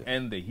one. And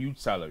earn the huge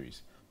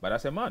salaries. But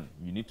as a man,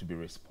 you need to be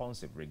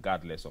responsive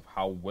regardless of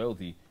how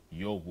wealthy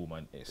your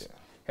woman is.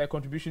 Her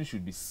contribution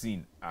should be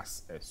seen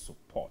as a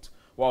support.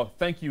 Well,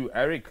 thank you,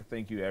 Eric.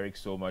 Thank you, Eric,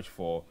 so much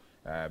for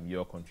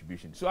your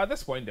contribution. So at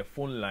this point, the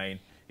phone line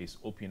is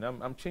open.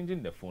 I'm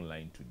changing the phone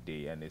line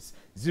today, and it's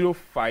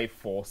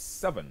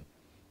 0547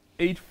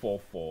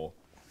 844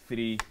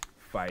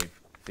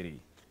 353.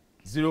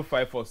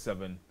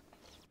 0547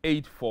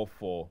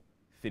 844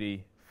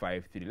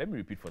 353. Let me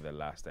repeat for the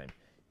last time.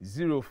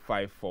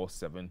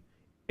 0547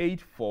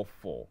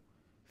 844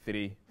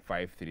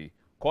 353.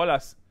 Call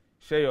us,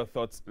 share your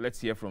thoughts.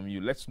 Let's hear from you.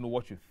 Let's know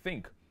what you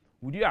think.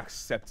 Would you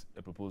accept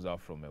a proposal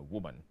from a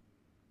woman,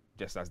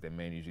 just as the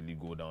men usually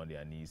go down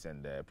their knees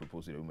and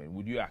propose to a woman?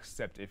 Would you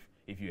accept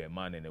if you're a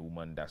man and a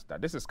woman does that?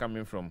 This is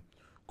coming from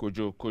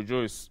Kojo.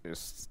 Kojo is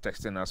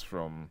texting us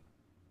from...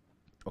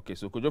 Okay,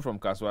 so Kojo from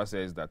Kaswa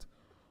says that,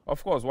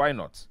 of course, why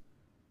not?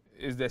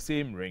 It's the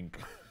same ring.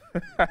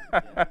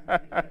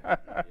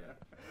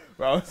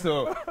 Well,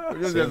 so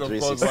Kojo says, of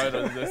course, why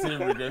not? It's the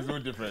same ring. There's no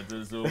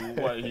difference. So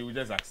he would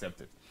just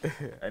accept it.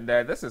 And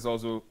this is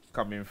also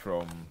coming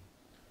from...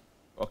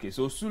 Okay,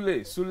 so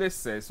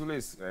Sule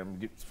is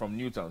from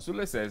Newtown.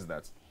 Sule says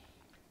that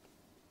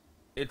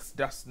it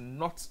does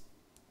not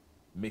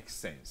make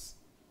sense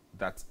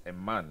that a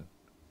man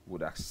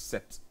would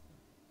accept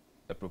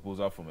a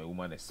proposal from a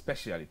woman,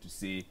 especially to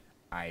say,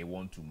 I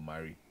want to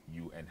marry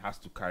you, and has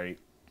to carry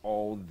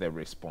all the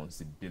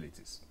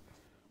responsibilities.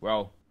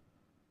 Well,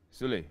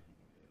 Sule,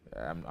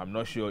 I'm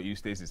not sure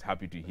Eustace is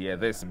happy to hear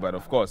this, but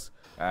of course,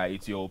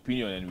 it's your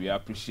opinion, and we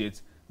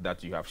appreciate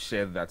that you have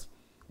shared that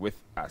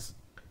with us.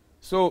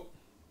 So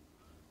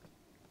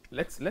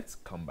let's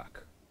come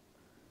back.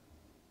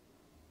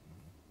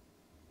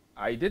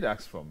 I did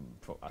ask from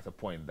at a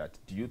point that,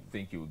 do you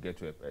think you will get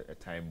to a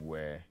time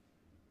where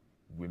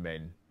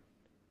women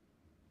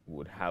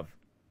would have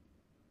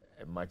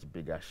a much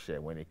bigger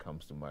share when it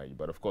comes to marriage?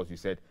 But of course, you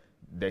said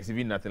there's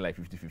even nothing like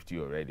 50-50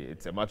 already.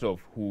 It's a matter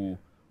of who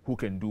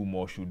can do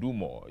more should do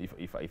more,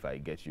 if I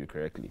get you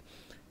correctly.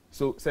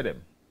 So,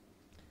 Sedem,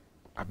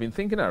 I've been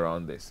thinking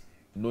around this,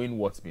 knowing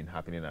what's been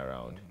happening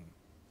around.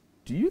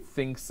 Do you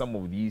think some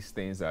of these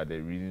things are the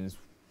reasons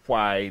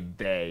why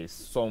there is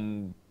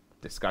some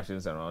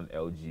discussions around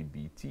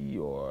LGBT,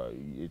 or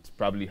it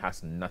probably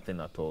has nothing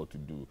at all to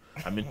do?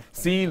 I mean,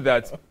 seeing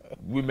that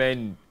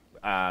women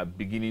are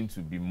beginning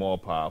to be more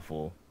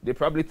powerful, they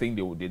probably think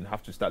they didn't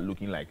have to start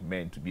looking like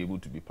men to be able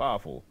to be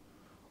powerful.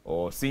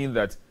 Or seeing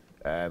that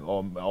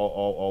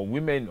or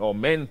women or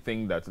men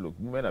think that, look,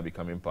 women are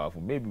becoming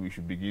powerful, maybe we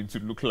should begin to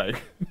look like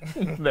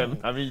them.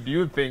 I mean, do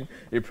you think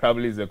it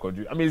probably is a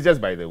contribution? I mean, it's just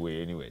by the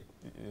way anyway.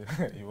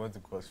 You want to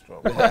cause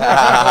trouble.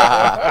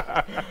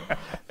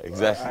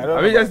 Exactly.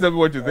 I mean, just tell me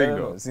what you think,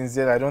 though.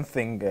 Sincerely, I don't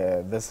think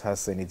this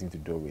has anything to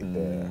do with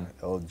the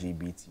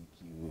LGBTQ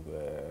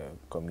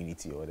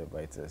community or whatever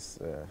it is.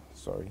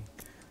 Sorry.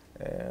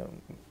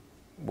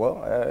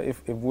 Well,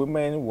 if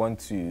women want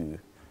to,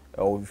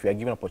 or if you are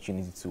given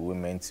opportunity to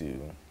women to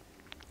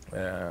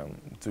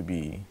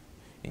be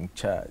in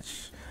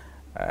charge,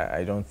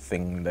 I don't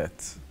think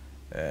that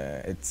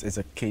it's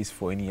a case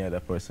for any other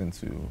person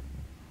to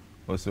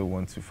also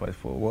want to fight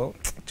for, well,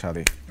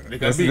 Charlie,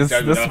 this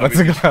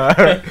particular,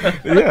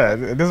 yeah,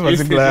 this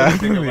particular.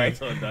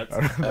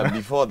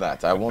 Before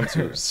that, I want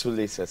to.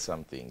 Sule said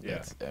something.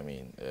 Yeah. That, I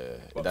mean,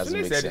 it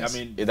doesn't make sense.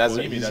 It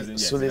doesn't.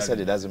 Sule said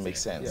it doesn't make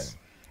sense.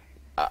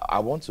 Yeah. I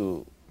want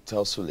to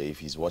tell Sule, if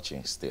he's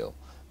watching still,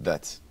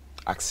 that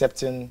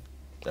accepting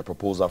a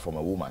proposal from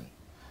a woman,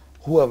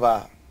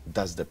 whoever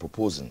does the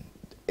proposing,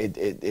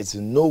 it's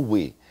in no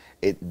way.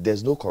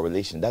 There's no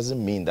correlation. It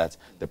doesn't mean that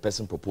the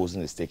person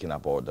proposing is taking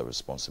up all the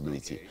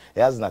responsibility. Okay.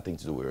 It has nothing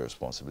to do with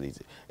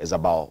responsibility. It's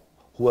about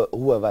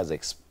whoever is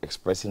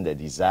expressing the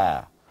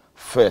desire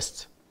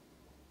first,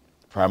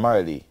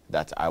 primarily,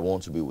 that I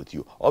want to be with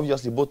you.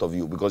 Obviously, both of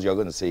you, because you're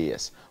going to say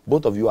yes,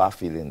 both of you are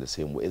feeling the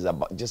same way. It's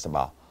just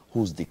about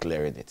who's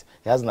declaring it.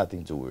 It has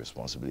nothing to do with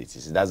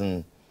responsibilities. It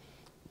doesn't,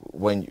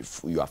 when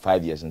you are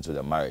 5 years into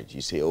the marriage,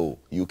 you say, oh,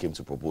 you came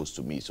to propose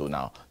to me, so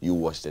now you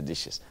wash the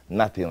dishes.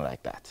 Nothing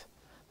like that.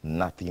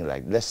 Nothing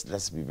like,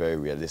 let's be very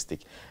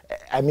realistic.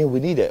 I mean, we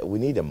need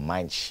a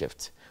mind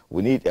shift.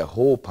 We need a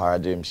whole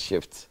paradigm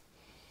shift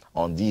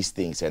on these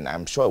things, and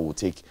I'm sure it will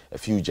take a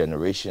few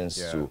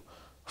generations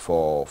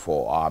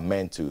for our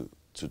men to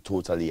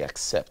totally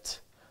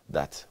accept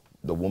that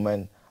the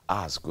women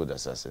are as good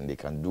as us and they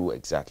can do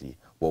exactly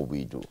what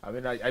we do. I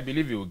mean, I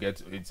believe it will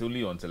get, it's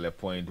only until a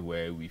point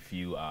where we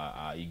feel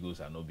our egos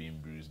are not being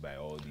bruised by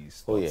all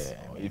these thoughts.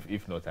 Oh yeah.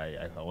 If not,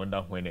 I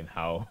wonder when and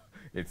how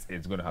it's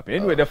going to happen.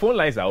 Anyway, the phone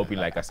lines are open,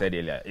 like I said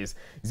earlier. It's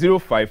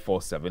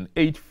 0547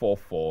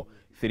 844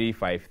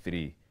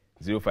 353.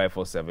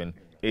 0547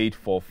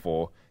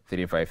 844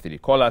 353.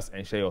 Call us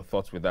and share your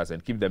thoughts with us,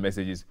 and keep the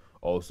messages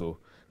also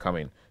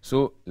coming.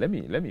 So let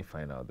me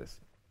find out this.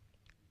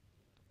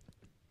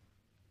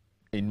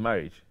 In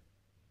marriage,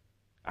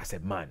 as a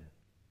man,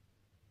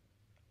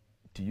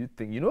 do you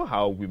think, you know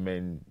how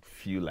women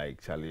feel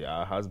like, Charlie,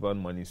 our husband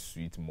money is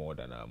sweet more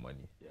than our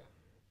money? Yeah.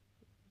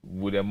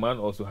 Would a man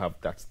also have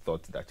that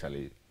thought that,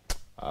 Charlie,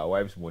 our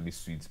wife's money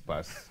sweet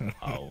past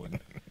our own?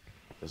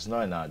 It's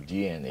not in our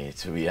DNA,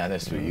 to be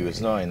honest with you.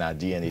 It's not in our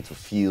DNA to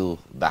feel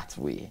that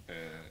way.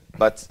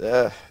 But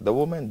the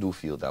women do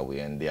feel that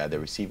way, and they are the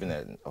receiving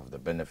end of the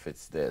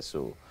benefits there.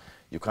 So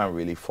you can't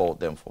really fault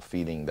them for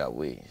feeling that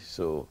way.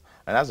 So,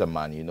 and as a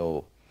man, you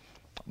know,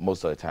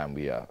 most of the time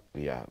we are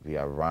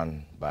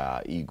run by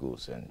our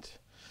egos, and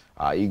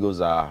our egos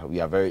we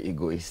are very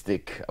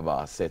egoistic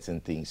about certain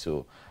things.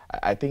 So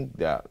I think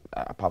that,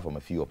 apart from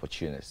a few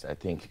opportunists, I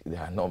think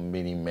there are not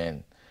many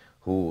men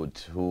who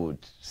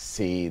would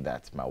say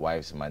that my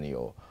wife's money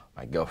or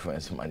my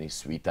girlfriend's money is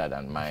sweeter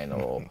than mine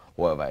or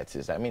whatever it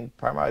is. I mean,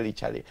 primarily,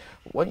 Charlie,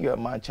 when you're a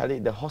man, Charlie,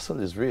 the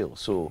hustle is real.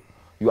 So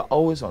you are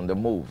always on the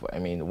move. I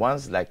mean,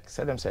 once, like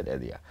Sedem said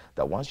earlier,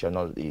 that once you're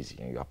not lazy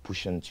and you are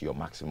pushing to your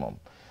maximum,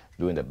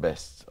 doing the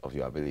best of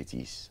your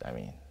abilities, I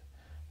mean,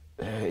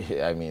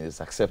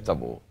 it's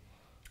acceptable.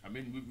 I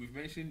mean, we've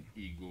mentioned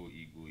ego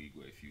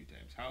a few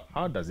times.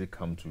 How does it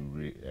come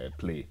to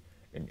play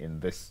in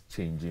this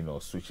changing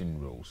or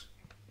switching roles?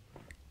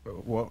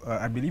 Well,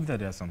 I believe that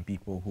there are some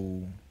people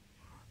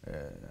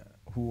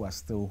who are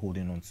still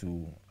holding on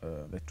to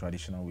the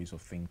traditional ways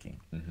of thinking,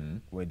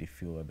 where they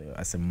feel that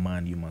as a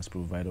man you must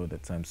provide all the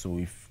time. So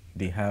if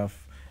they have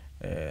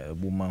a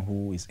woman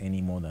who is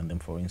any more than them,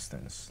 for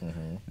instance,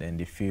 then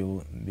they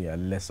feel they are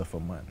less of a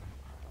man.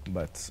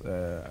 But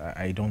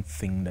I don't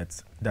think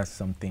that's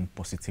something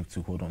positive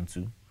to hold on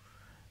to.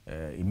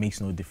 It makes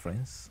no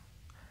difference.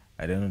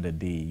 At the end of the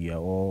day, you are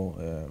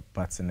all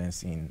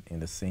partners in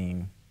the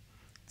same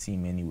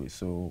team anyway.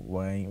 So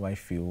why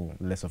feel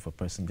less of a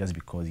person just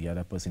because the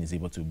other person is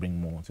able to bring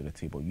more to the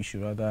table? You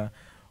should rather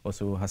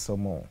also hustle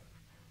more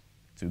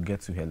to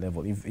get to her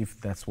level, if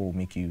that's what will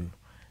make you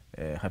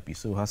happy.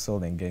 So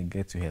hustle and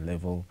get to her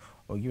level,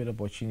 or give her the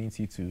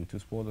opportunity to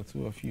spoil the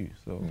two of you.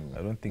 So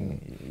I don't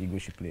think ego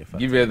should play a factor.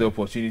 Give her the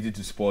opportunity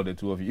to spoil the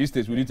two of you.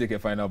 Eustace, will you take a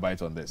final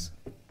bite on this?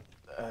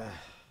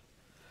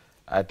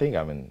 I think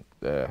I'm in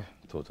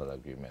total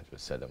agreement with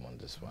Sedem on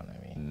this one.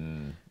 I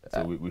mean,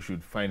 so we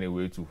should find a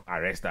way to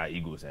arrest our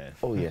egos.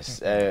 Oh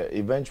yes,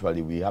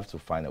 eventually we have to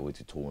find a way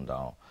to tone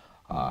down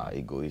our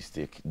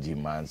egoistic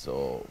demands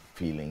or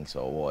feelings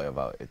or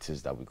whatever it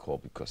is that we call,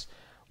 because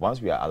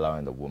once we are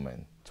allowing the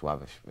woman to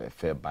have a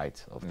fair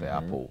bite of the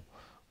apple,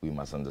 we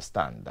must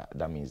understand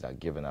that means that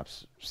giving up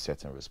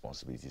certain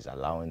responsibilities,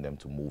 allowing them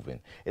to move in.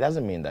 It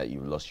doesn't mean that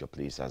you've lost your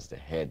place as the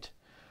head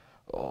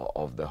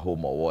of the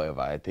home or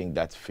whatever. I think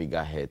that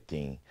figurehead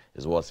thing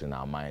is what's in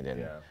our mind,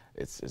 and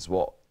it's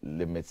what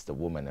limits the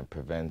woman and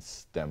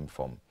prevents them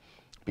from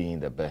being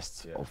the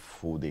best of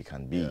who they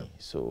can be.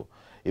 So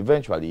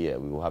eventually,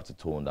 we will have to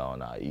tone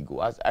down our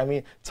ego. I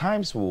mean,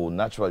 times will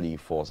naturally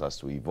force us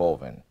to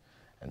evolve and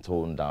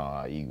tone down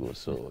our ego.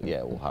 So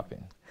it will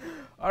happen.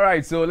 All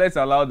right, so let's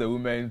allow the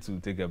women to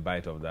take a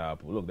bite of the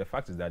apple. Look, the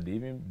fact is that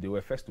they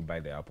were first to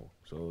bite the apple.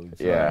 So it's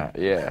yeah.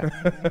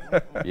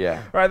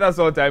 All right, that's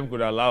all time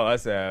could allow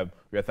us.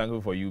 We are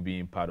thankful for you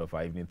being part of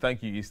our evening.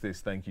 Thank you,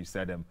 Eustace. Thank you,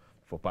 Sedem,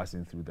 for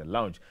passing through the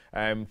lounge.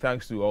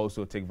 Thanks to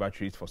also Take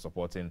Batteries for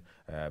supporting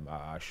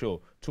our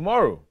show.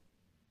 Tomorrow,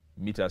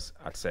 meet us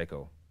at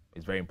Circle.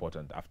 It's very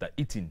important. After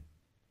eating,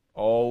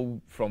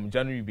 all from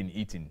January you've been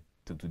eating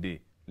till today,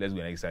 let's go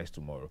and exercise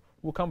tomorrow.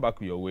 We'll come back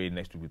your way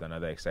next week with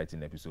another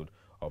exciting episode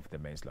of The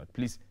Men's Lounge.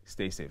 Please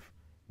stay safe.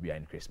 We are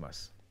in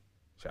Christmas.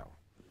 Ciao.